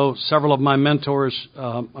although several of my mentors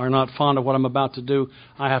are not fond of what I'm about to do,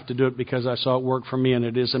 I have to do it because I saw it work for me, and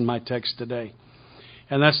it is in my text today.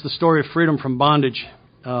 And that's the story of freedom from bondage.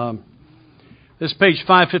 This is page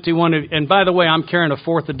 551. And by the way, I'm carrying a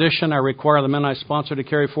 4th edition. I require the men I sponsor to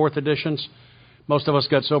carry 4th editions. Most of us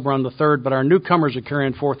got sober on the 3rd, but our newcomers are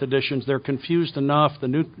carrying 4th editions. They're confused enough.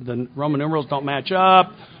 The Roman numerals don't match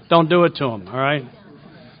up. Don't do it to them, all right?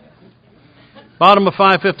 Bottom of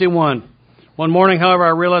 551. One morning, however, I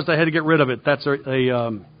realized I had to get rid of it. That's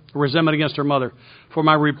a resentment against her mother. For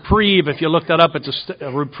my reprieve, if you look that up,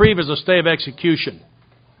 a reprieve is a stay of execution.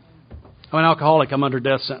 I'm an alcoholic. I'm under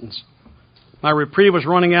death sentence. My reprieve was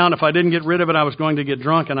running out. If I didn't get rid of it, I was going to get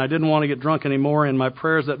drunk, and I didn't want to get drunk anymore. In my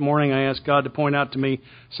prayers that morning, I asked God to point out to me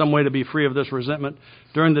some way to be free of this resentment.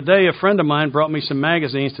 During the day, a friend of mine brought me some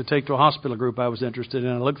magazines to take to a hospital group I was interested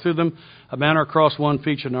in. I looked through them. A banner across one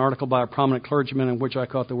featured an article by a prominent clergyman in which I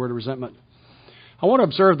caught the word resentment. I want to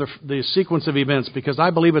observe the sequence of events because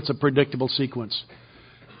I believe it's a predictable sequence.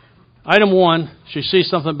 Item 1, she sees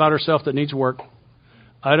something about herself that needs work.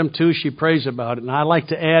 Item 2, she prays about it. And I like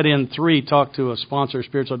to add in 3, talk to a sponsor, a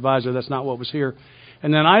spiritual advisor. That's not what was here.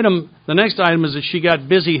 And then the next item is that she got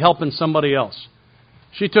busy helping somebody else.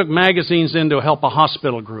 She took magazines in to help a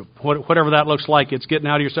hospital group. Whatever that looks like, it's getting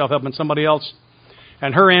out of yourself, helping somebody else.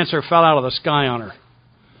 And her answer fell out of the sky on her.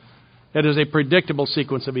 It is a predictable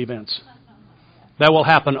sequence of events. That will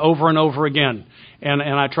happen over and over again. And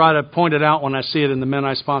I try to point it out when I see it in the men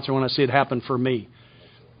I sponsor, when I see it happen for me.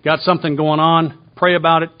 Got something going on, pray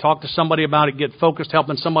about it, talk to somebody about it, get focused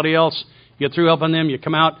helping somebody else. You get through helping them, you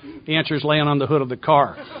come out, the answer is laying on the hood of the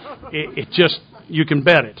car. You can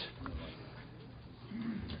bet it.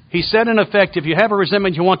 He said, in effect, if you have a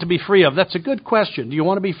resentment you want to be free of, that's a good question. Do you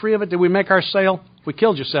want to be free of it? Did we make our sale? We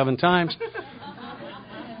killed you 7 times.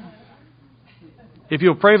 If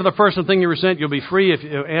you'll pray for the person, thing you resent, you'll be free. If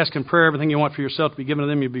you ask in prayer everything you want for yourself to be given to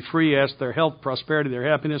them, you'll be free. Ask their health, prosperity, their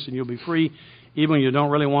happiness, and you'll be free. Even when you don't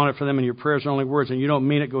really want it for them and your prayers are only words and you don't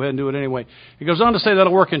mean it, go ahead and do it anyway. It goes on to say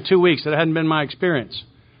that'll work in 2 weeks. That hadn't been my experience.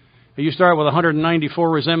 If you start with 194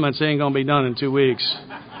 resentments, it ain't going to be done in 2 weeks.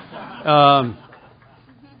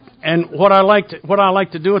 And what I like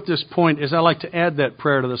to do at this point is I like to add that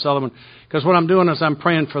prayer to this other one. Because what I'm doing is I'm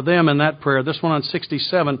praying for them in that prayer. This one on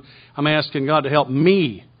 67, I'm asking God to help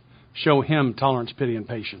me show him tolerance, pity, and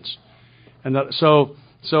patience. And so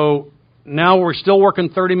now we're still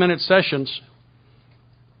working 30-minute sessions.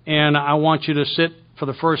 And I want you to sit for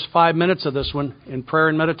the first 5 minutes of this one in prayer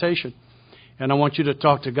and meditation. And I want you to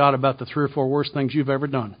talk to God about the 3 or 4 worst things you've ever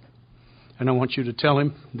done. And I want you to tell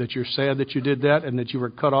him that you're sad that you did that and that you were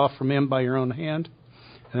cut off from him by your own hand.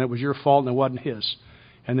 And it was your fault and it wasn't his.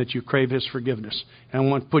 And that you crave his forgiveness. And I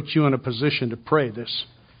want to put you in a position to pray this.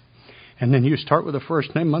 And then you start with the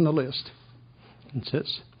first name on the list. It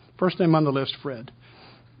says, first name on the list, Fred.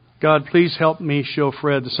 God, please help me show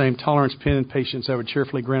Fred the same tolerance, pity, and patience I would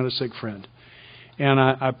cheerfully grant a sick friend. And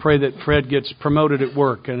I pray that Fred gets promoted at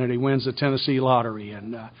work and that he wins the Tennessee lottery.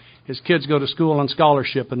 And his kids go to school on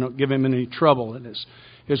scholarship and don't give him any trouble. And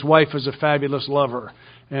his wife is a fabulous lover.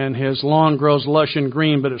 And his lawn grows lush and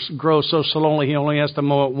green, but it grows so slowly he only has to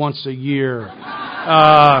mow it once a year.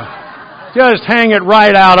 Just hang it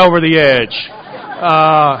right out over the edge.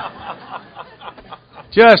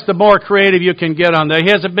 Just the more creative you can get on there.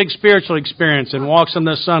 He has a big spiritual experience and walks in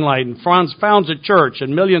the sunlight and founds a church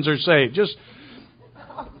and millions are saved. Just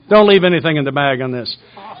don't leave anything in the bag on this.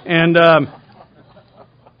 And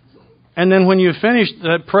then when you finish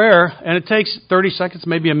that prayer, and it takes 30 seconds,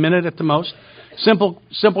 maybe a minute at the most, Simple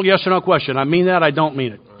yes or no question. I mean that, I don't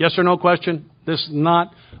mean it. Yes or no question. This is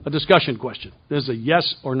not a discussion question. This is a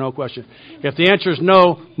yes or no question. If the answer is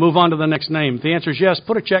no, move on to the next name. If the answer is yes,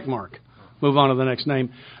 put a check mark. Move on to the next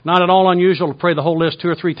name. Not at all unusual to pray the whole list 2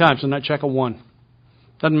 or 3 times and not check a 1.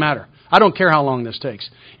 Doesn't matter. I don't care how long this takes.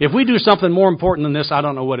 If we do something more important than this, I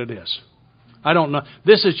don't know what it is. I don't know.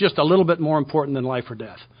 This is just a little bit more important than life or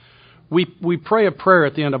death. We pray a prayer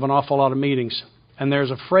at the end of an awful lot of meetings, and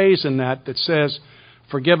there's a phrase in that says,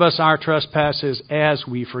 forgive us our trespasses as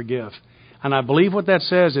we forgive. And I believe what that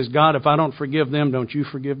says is, God, if I don't forgive them, don't you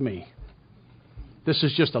forgive me. This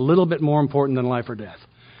is just a little bit more important than life or death.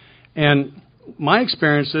 And my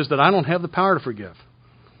experience is that I don't have the power to forgive.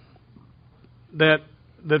 That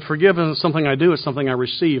forgive isn't something I do, it's something I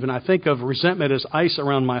receive. And I think of resentment as ice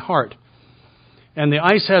around my heart. And the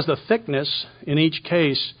ice has the thickness in each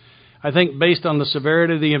case, I think, based on the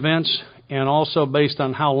severity of the events and also based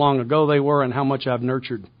on how long ago they were and how much I've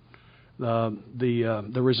nurtured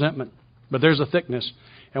the resentment. But there's a thickness.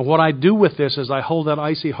 And what I do with this is I hold that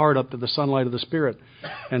icy heart up to the sunlight of the Spirit.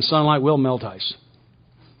 And sunlight will melt ice.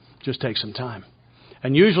 Just take some time.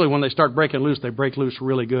 And usually when they start breaking loose, they break loose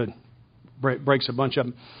really good. Breaks a bunch of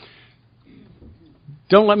them.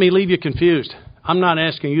 Don't let me leave you confused. I'm not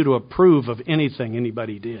asking you to approve of anything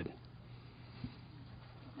anybody did.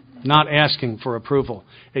 Not asking for approval.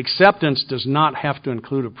 Acceptance does not have to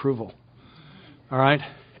include approval. All right?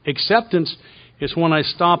 Acceptance is when I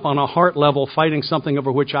stop on a heart level fighting something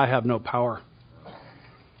over which I have no power.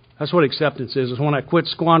 That's what acceptance is when I quit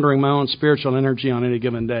squandering my own spiritual energy on any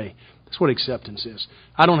given day. That's what acceptance is.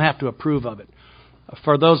 I don't have to approve of it.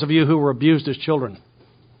 For those of you who were abused as children,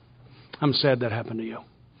 I'm sad that happened to you.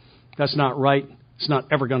 That's not right. It's not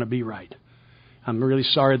ever going to be right. I'm really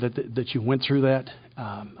sorry that you went through that.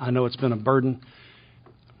 I know it's been a burden.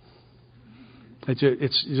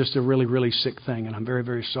 It's just a really, really sick thing, and I'm very,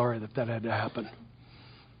 very sorry that had to happen.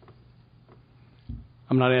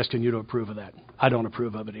 I'm not asking you to approve of that. I don't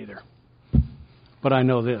approve of it either. But I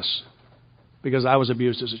know this, because I was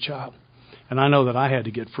abused as a child, and I know that I had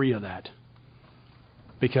to get free of that,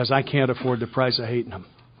 because I can't afford the price of hating them,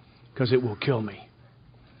 because it will kill me.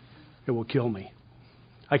 It will kill me.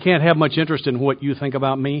 I can't have much interest in what you think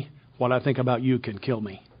about me. What I think about you can kill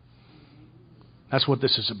me. That's what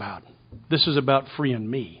this is about. This is about freeing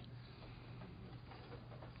me.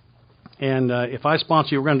 And if I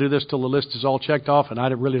sponsor you, we're going to do this till the list is all checked off, and I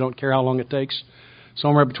really don't care how long it takes.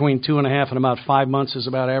 Somewhere between 2.5 and about 5 months is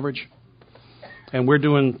about average. And we're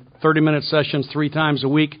doing 30-minute sessions 3 times a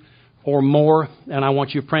week or more. And I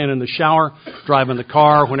want you praying in the shower, driving the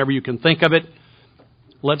car, whenever you can think of it.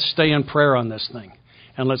 Let's stay in prayer on this thing.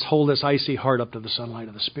 And let's hold this icy heart up to the sunlight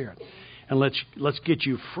of the Spirit. And let's get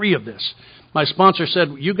you free of this. My sponsor said,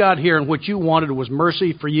 you got here and what you wanted was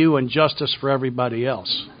mercy for you and justice for everybody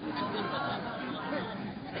else.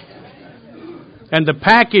 And the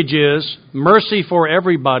package is mercy for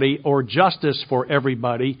everybody or justice for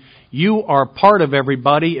everybody. You are part of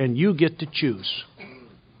everybody and you get to choose.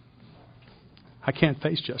 I can't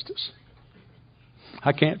face justice.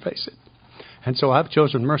 I can't face it. And so I've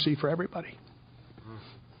chosen mercy for everybody.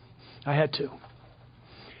 I had to.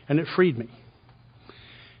 And it freed me.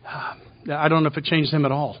 I don't know if it changed him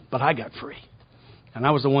at all, but I got free. And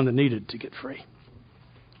I was the one that needed to get free.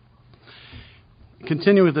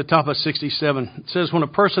 Continuing at the top of 67, it says, when a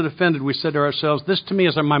person offended, we said to ourselves, this to me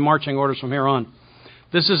is my marching orders from here on.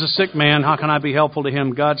 This is a sick man. How can I be helpful to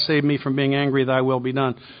him? God save me from being angry, thy will be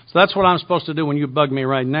done. So that's what I'm supposed to do when you bug me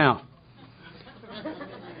right now.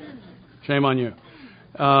 Shame on you.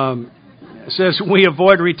 It says, we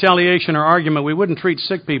avoid retaliation or argument. We wouldn't treat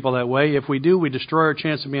sick people that way. If we do, we destroy our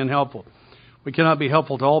chance of being helpful. We cannot be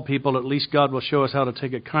helpful to all people. At least God will show us how to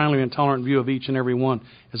take a kindly and tolerant view of each and every one.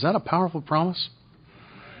 Is that a powerful promise?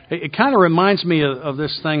 It kind of reminds me of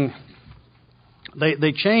this thing.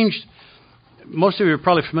 They changed, most of you are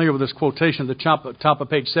probably familiar with this quotation at the top of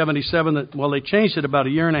page 77. They changed it about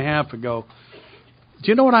 1.5 years ago.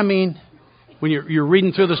 Do you know what I mean? When you're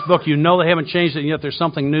reading through this book, you know they haven't changed it, and yet there's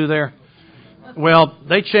something new there. Well,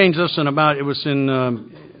 they changed this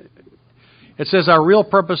it says our real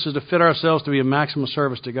purpose is to fit ourselves to be of maximum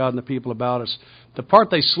service to God and the people about us. The part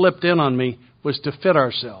they slipped in on me was to fit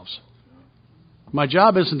ourselves. My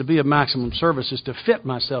job isn't to be of maximum service, it's to fit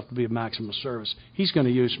myself to be of maximum service. He's going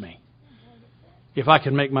to use me if I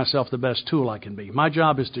can make myself the best tool I can be. My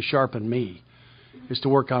job is to sharpen me, is to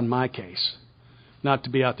work on my case, not to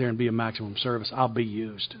be out there and be of maximum service. I'll be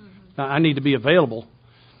used. Now, I need to be available,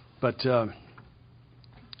 but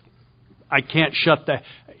I can't shut that.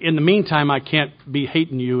 In the meantime, I can't be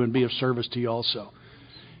hating you and be of service to you also.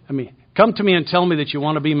 I mean, Come to me and tell me that you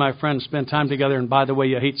want to be my friend and spend time together, and by the way,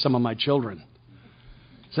 you hate some of my children.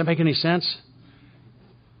 Does that make any sense?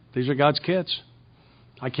 These are God's kids.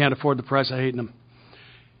 I can't afford the price of hating them.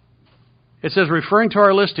 It says, referring to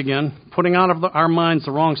our list again, putting out of our minds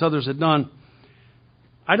the wrongs others had done,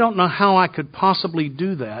 I don't know how I could possibly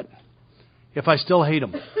do that if I still hate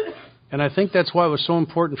them. And I think that's why it was so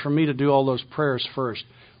important for me to do all those prayers first,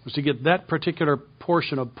 was to get that particular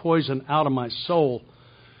portion of poison out of my soul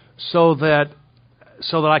so that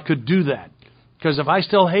I could do that. Because if I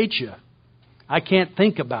still hate you, I can't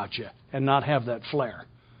think about you and not have that flare.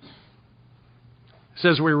 It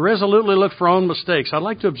says we resolutely look for our own mistakes. I'd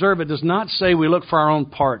like to observe it does not say we look for our own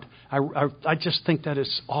part. I just think that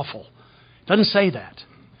is awful. It doesn't say that.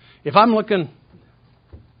 If I'm looking,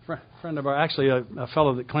 friend of ours, actually a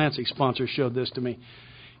fellow that Clancy sponsors showed this to me.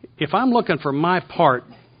 If I'm looking for my part,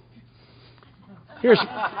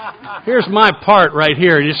 here's my part right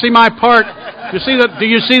here. You see my part? Do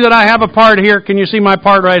you see that I have a part here? Can you see my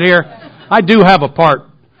part right here? I do have a part.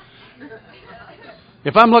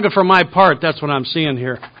 If I'm looking for my part, that's what I'm seeing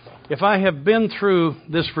here. If I have been through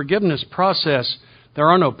this forgiveness process, there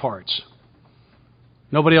are no parts.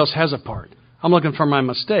 Nobody else has a part. I'm looking for my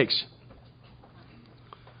mistakes.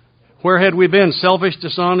 Where had we been? Selfish,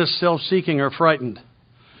 dishonest, self-seeking, or frightened?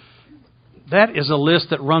 That is a list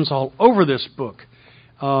that runs all over this book.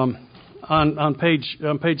 On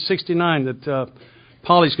page 69 that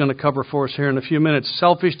Polly's going to cover for us here in a few minutes.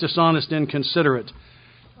 Selfish, dishonest, inconsiderate.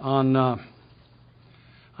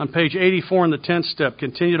 On page 84 in the 10th step,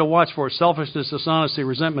 continue to watch for selfishness, dishonesty,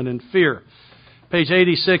 resentment, and fear. Page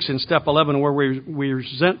 86 in step 11, where we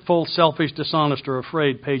resentful, selfish, dishonest, or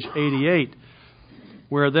afraid. Page 88,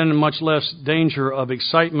 we're then in much less danger of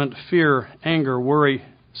excitement, fear, anger, worry,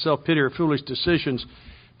 self-pity, or foolish decisions.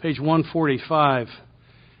 Page 145,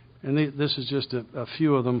 and this is just a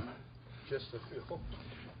few of them. Just a few.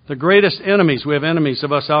 The greatest enemies, we have enemies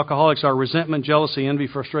of us alcoholics, are resentment, jealousy, envy,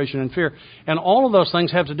 frustration, and fear. And all of those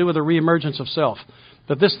things have to do with the reemergence of self.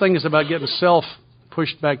 That this thing is about getting self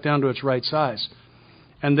pushed back down to its right size.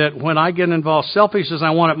 And that when I get involved, selfish is I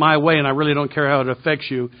want it my way and I really don't care how it affects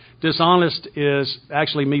you. Dishonest is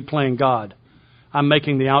actually me playing God. I'm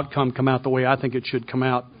making the outcome come out the way I think it should come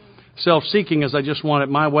out. Self-seeking is I just want it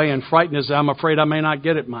my way, and frightened is I'm afraid I may not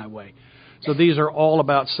get it my way. So these are all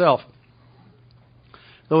about self.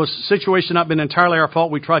 Though a situation not been entirely our fault,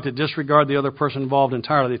 we try to disregard the other person involved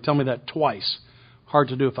entirely. They tell me that twice. Hard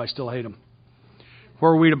to do if I still hate them.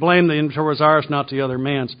 Were we to blame, the inventory was ours, not the other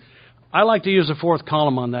man's. I like to use a fourth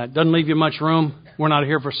column on that. Doesn't leave you much room. We're not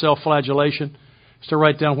here for self-flagellation. It's to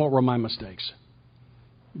write down what were my mistakes.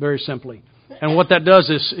 Very simply. And what that does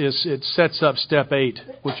is it sets up step 8,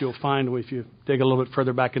 which you'll find if you dig a little bit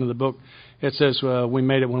further back into the book. It says we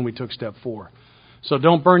made it when we took step 4. So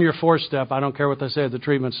don't burn your 4th step. I don't care what they say at the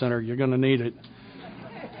treatment center. You're going to need it.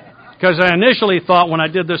 Because I initially thought when I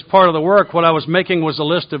did this part of the work, what I was making was a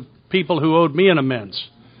list of people who owed me an amends.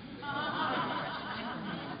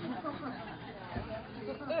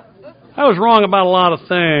 I was wrong about a lot of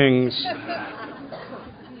things.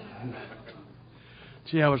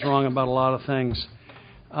 Gee, I was wrong about a lot of things.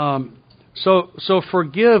 So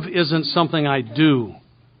forgive isn't something I do.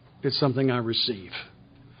 It's something I receive.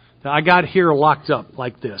 Now, I got here locked up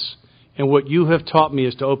like this. And what you have taught me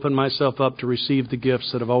is to open myself up to receive the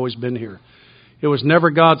gifts that have always been here. It was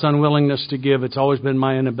never God's unwillingness to give. It's always been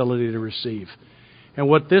my inability to receive. And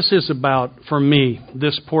what this is about for me,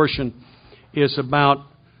 this portion, is about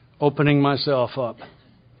opening myself up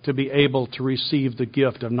to be able to receive the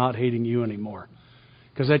gift of not hating you anymore.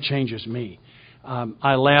 Because that changes me.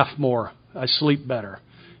 I laugh more. I sleep better.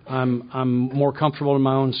 I'm more comfortable in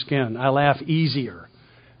my own skin. I laugh easier.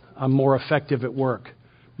 I'm more effective at work.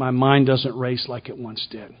 My mind doesn't race like it once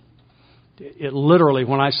did. It literally,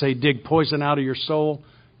 when I say dig poison out of your soul,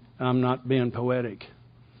 I'm not being poetic.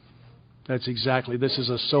 That's exactly, this is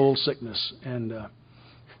a soul sickness. And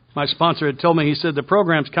my sponsor had told me, he said, the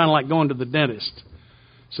program's kind of like going to the dentist.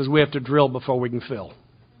 He says, we have to drill before we can fill.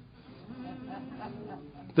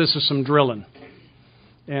 This is some drilling.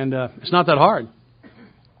 And it's not that hard,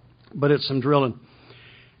 but it's some drilling.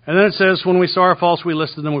 And then it says, when we saw our faults, we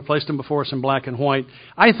listed them, we placed them before us in black and white.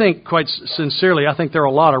 I think, quite sincerely, I think there are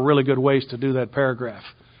a lot of really good ways to do that paragraph.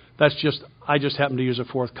 I just happen to use a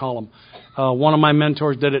 4th column. One of my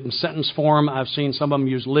mentors did it in sentence form. I've seen some of them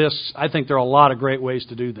use lists. I think there are a lot of great ways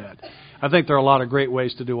to do that. I think there are a lot of great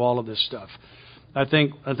ways to do all of this stuff. I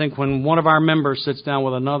think when one of our members sits down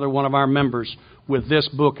with another one of our members with this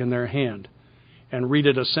book in their hand and read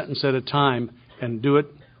it a sentence at a time and do it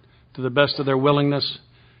to the best of their willingness,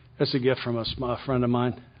 that's a gift from a friend of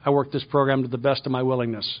mine. I work this program to the best of my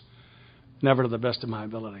willingness. never to the best of my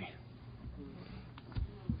ability.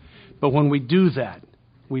 But when we do that,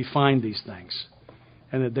 we find these things,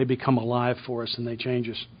 and that they become alive for us and they change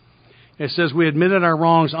us. It says we admitted our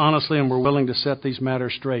wrongs honestly and we're willing to set these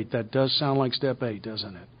matters straight. That does sound like step 8,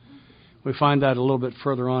 doesn't it? We find that a little bit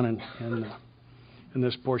further on in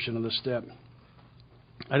this portion of the step.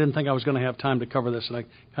 I didn't think I was going to have time to cover this. Can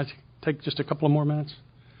I take just a couple of more minutes?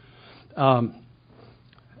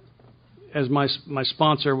 As my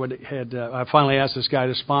sponsor I finally asked this guy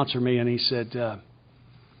to sponsor me, and he said,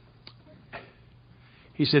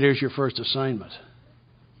 "Here's your first assignment."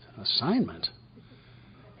 Assignment?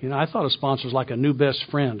 I thought a sponsor was like a new best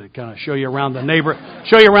friend to kind of show you around the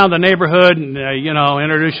neighborhood, and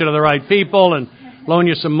introduce you to the right people, and loan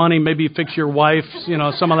you some money, maybe fix your wife.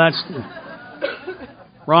 Some of that's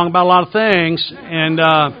wrong about a lot of things. And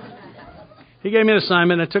he gave me an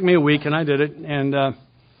assignment. It took me a week, and I did it. And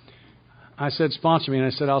I said, "Sponsor me," and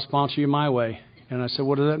I said, "I'll sponsor you my way." And I said,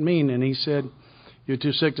 "What does that mean?" And he said, "You're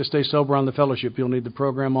too sick to stay sober on the fellowship. You'll need the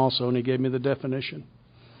program also." And he gave me the definition.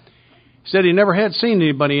 He said he never had seen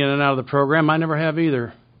anybody in and out of the program. I never have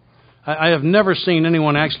either. I have never seen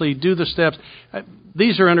anyone actually do the steps.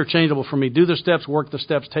 These are interchangeable for me. Do the steps, work the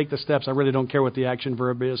steps, take the steps. I really don't care what the action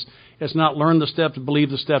verb is. It's not learn the steps,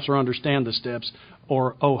 believe the steps, or understand the steps,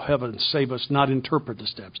 or, oh heavens, save us, not interpret the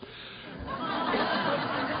steps.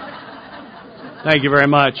 Thank you very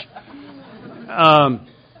much. But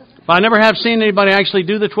I never have seen anybody actually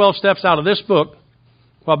do the 12 steps out of this book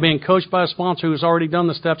while being coached by a sponsor who's already done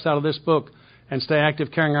the steps out of this book and stay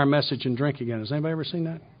active carrying our message and drink again. Has anybody ever seen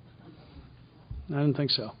that? I didn't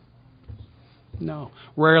think so. No.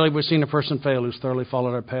 Rarely have we seen a person fail who's thoroughly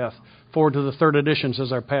followed our path. Forward to the 3rd edition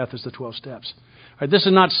says our path is the 12 steps. All right, this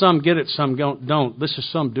is not some get it, some don't. This is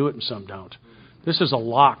some do it and some don't. This is a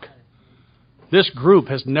lock. This group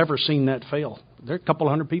has never seen that fail. There are a couple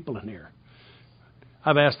hundred people in here.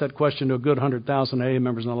 I've asked that question to a good 100,000 AA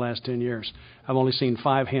members in the last 10 years. I've only seen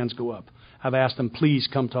 5 hands go up. I've asked them, please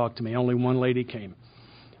come talk to me. Only one lady came.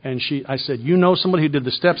 And I said, somebody who did the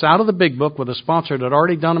steps out of the big book with a sponsor that had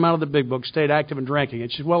already done them out of the big book, stayed active and drinking.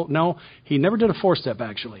 And she said, well, no, he never did a 4-step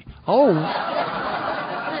actually. Oh.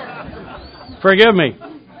 Forgive me.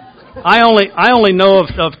 I only know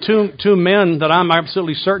of two men that I'm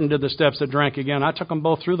absolutely certain did the steps that drank again. I took them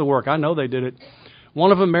both through the work. I know they did it.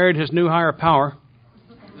 One of them married his new higher power.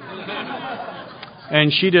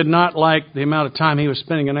 And she did not like the amount of time he was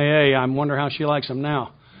spending in AA. I wonder how she likes him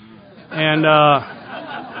now. And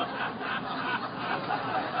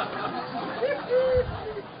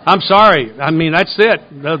I'm sorry. I mean, that's it.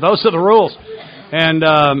 Those are the rules. And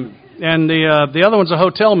the other one's a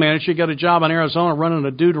hotel manager. He got a job in Arizona running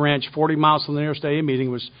a dude ranch 40 miles from the nearest AA meeting.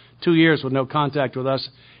 It was 2 years with no contact with us.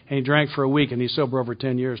 And he drank for a week, and he's sober over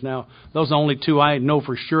 10 years now. Those are the only 2 I know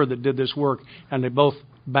for sure that did this work, and they both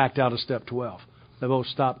backed out of step 12. They both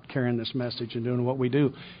stopped carrying this message and doing what we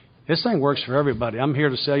do. This thing works for everybody. I'm here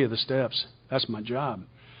to sell you the steps. That's my job.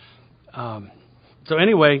 So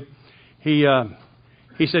anyway, he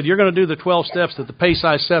said, you're going to do the 12 steps at the pace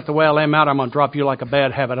I set, the way I lay them out. I'm going to drop you like a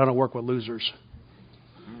bad habit. I don't work with losers.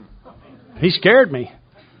 He scared me.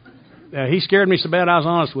 He scared me so bad I was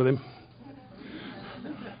honest with him.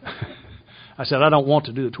 I said, I don't want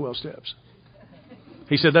to do the 12 steps.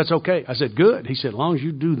 He said, that's okay. I said, good. He said, as long as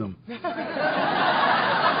you do them.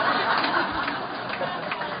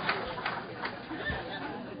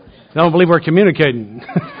 I don't believe we're communicating.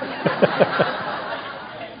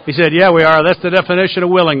 He said, yeah, we are. That's the definition of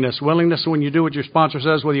willingness. Willingness when you do what your sponsor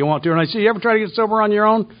says, whether you want to. And I said, you ever try to get sober on your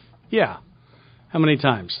own? Yeah. How many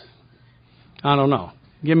times? I don't know.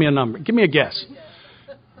 Give me a number. Give me a guess.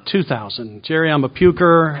 2,000. Jerry, I'm a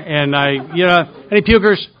puker, and any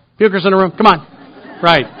pukers? Pukers in the room? Come on.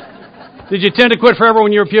 Right. Did you tend to quit forever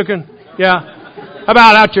when you were puking? Yeah. How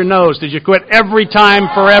about out your nose? Did you quit every time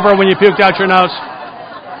forever when you puked out your nose?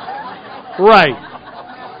 Right.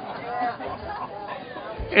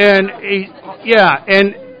 And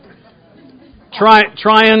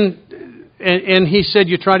trying, and he said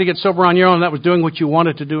you try to get sober on your own. That was doing what you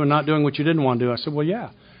wanted to do and not doing what you didn't want to do. I said, well, yeah.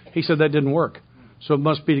 He said that didn't work. So it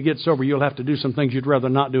must be to get sober, you'll have to do some things you'd rather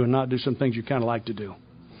not do and not do some things you kind of like to do.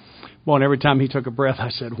 Well, and every time he took a breath, I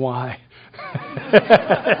said, why?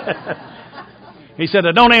 He said,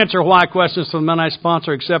 I don't answer why questions to the men I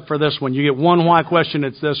sponsor except for this one. You get one why question,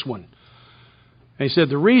 it's this one. And he said,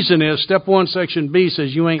 the reason is, step 1, section B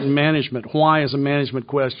says you ain't in management. Why is a management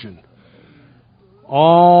question.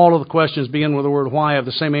 All of the questions begin with the word why have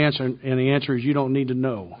the same answer, and the answer is you don't need to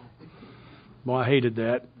know. Well, I hated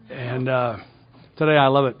that. And today I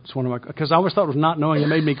love it. It's one of my, because I always thought it was not knowing that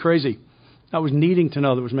made me crazy. I was needing to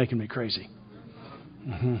know that was making me crazy.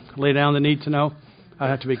 Lay down the need to know. I don't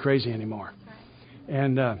have to be crazy anymore.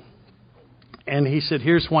 And he said,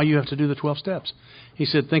 here's why you have to do the 12 steps. He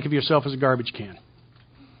said, think of yourself as a garbage can.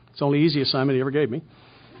 It's the only easy assignment he ever gave me.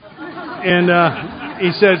 And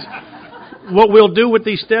he says, what we'll do with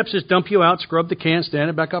these steps is dump you out, scrub the can, stand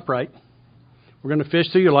it back upright. We're going to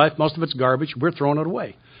fish through your life. Most of it's garbage. We're throwing it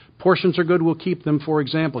away. Portions are good. We'll keep them. For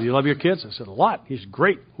example, you love your kids? I said, a lot. He's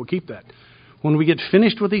great. We'll keep that. When we get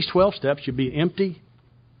finished with these 12 steps, you'll be empty,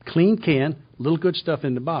 clean can, little good stuff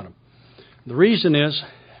in the bottom. The reason is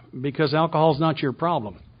because alcohol is not your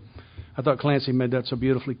problem. I thought Clancy made that so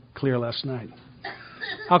beautifully clear last night.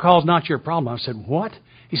 Alcohol is not your problem. I said, what?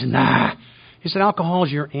 He said, nah. He said, alcohol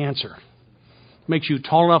is your answer. Makes you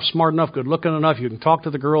tall enough, smart enough, good looking enough. You can talk to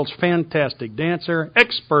the girls. Fantastic dancer,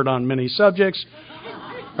 expert on many subjects.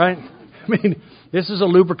 Right? I mean, this is a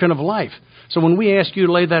lubricant of life. So when we ask you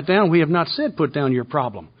to lay that down, we have not said put down your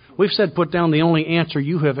problem. We've said put down the only answer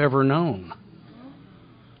you have ever known.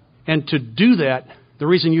 And to do that, the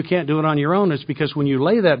reason you can't do it on your own is because when you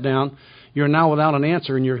lay that down, you're now without an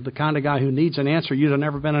answer, and you're the kind of guy who needs an answer. You'd have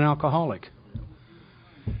never been an alcoholic.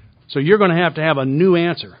 So you're going to have a new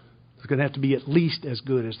answer. It's going to have to be at least as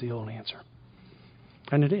good as the old answer.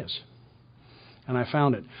 And it is. And I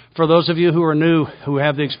found it. For those of you who are new, who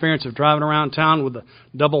have the experience of driving around town with a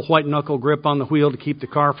double white knuckle grip on the wheel to keep the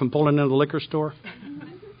car from pulling into the liquor store,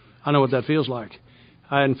 I know what that feels like.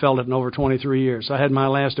 I hadn't felt it in over 23 years. I had my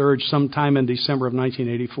last urge sometime in December of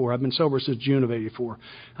 1984. I've been sober since June of 84.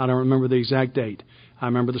 I don't remember the exact date. I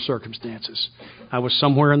remember the circumstances. I was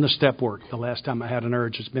somewhere in the step work the last time I had an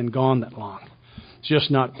urge. It's been gone that long. It's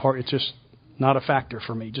just not a factor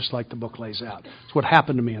for me, just like the book lays out. It's what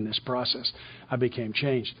happened to me in this process. I became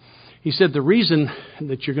changed. He said the reason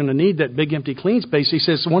that you're going to need that big, empty, clean space, he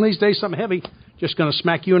says, one of these days something heavy just going to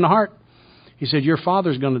smack you in the heart. He said, your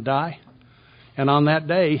father's going to die. And on that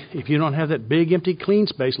day, if you don't have that big, empty, clean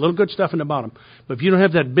space, little good stuff in the bottom, but if you don't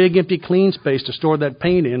have that big, empty, clean space to store that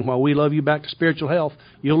pain in while we love you back to spiritual health,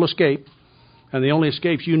 you'll escape. And the only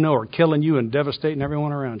escapes you know are killing you and devastating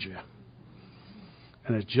everyone around you.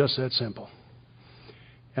 And it's just that simple.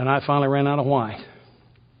 And I finally ran out of why.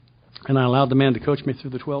 And I allowed the man to coach me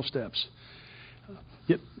through the 12 steps.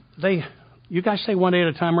 You guys say one day at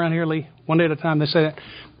a time around here, Lee? One day at a time. They say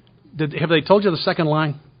that. Have they told you the second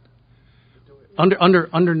line?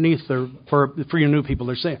 Underneath, for your new people,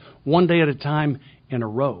 they're saying one day at a time in a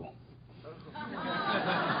row.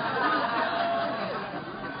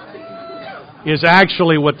 Is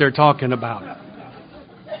actually what they're talking about.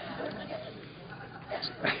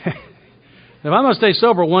 If I'm going to stay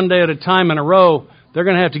sober one day at a time in a row, they're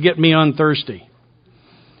going to have to get me unthirsty.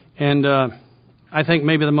 And I think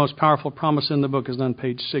maybe the most powerful promise in the book is on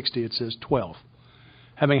page 60. It says 12.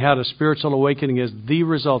 Having had a spiritual awakening is the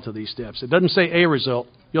result of these steps. It doesn't say a result.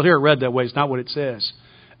 You'll hear it read that way. It's not what it says.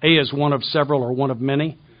 A is one of several or one of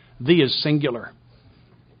many. The is singular.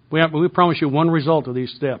 We promise you one result of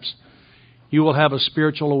these steps. You will have a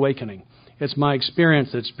spiritual awakening. It's my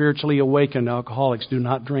experience that spiritually awakened alcoholics do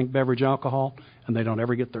not drink beverage alcohol, and they don't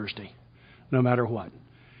ever get thirsty, no matter what.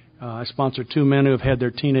 I sponsored 2 men who have had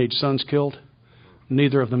their teenage sons killed.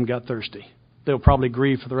 Neither of them got thirsty. They'll probably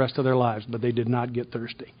grieve for the rest of their lives, but they did not get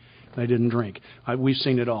thirsty. They didn't drink. We've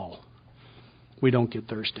seen it all. We don't get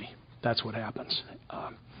thirsty. That's what happens.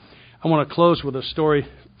 I want to close with a story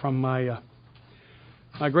from my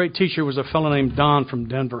great teacher was a fellow named Don from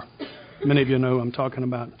Denver. Many of you know who I'm talking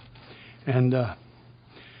about. And I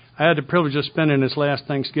had the privilege of spending this last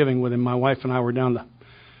Thanksgiving with him. My wife and I were down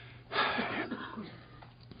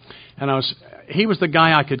and he was the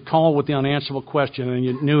guy I could call with the unanswerable question, and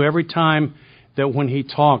you knew every time that when he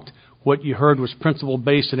talked, what you heard was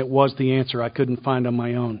principle-based, and it was the answer I couldn't find on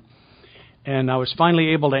my own. And I was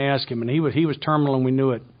finally able to ask him, and he was terminal, and we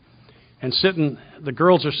knew it. And the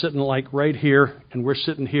girls are sitting like right here, and we're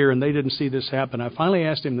sitting here, and they didn't see this happen. I finally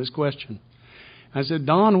asked him this question. I said,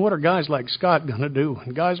 Don, what are guys like Scott going to do?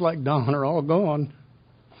 And guys like Don are all gone.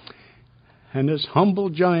 And this humble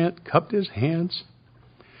giant cupped his hands,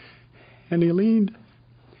 and he leaned,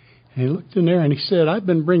 and he looked in there, and he said, I've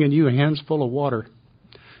been bringing you hands full of water.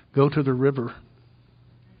 Go to the river.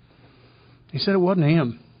 He said it wasn't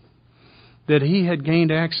him. That he had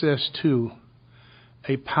gained access to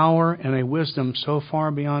a power and a wisdom so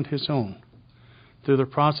far beyond his own through the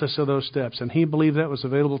process of those steps. And he believed that was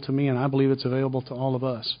available to me, and I believe it's available to all of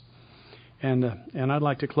us. And I'd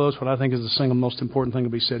like to close what I think is the single most important thing to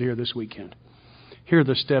be said here this weekend. Here are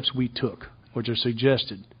the steps we took, which are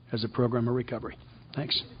suggested as a program of recovery.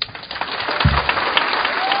 Thanks.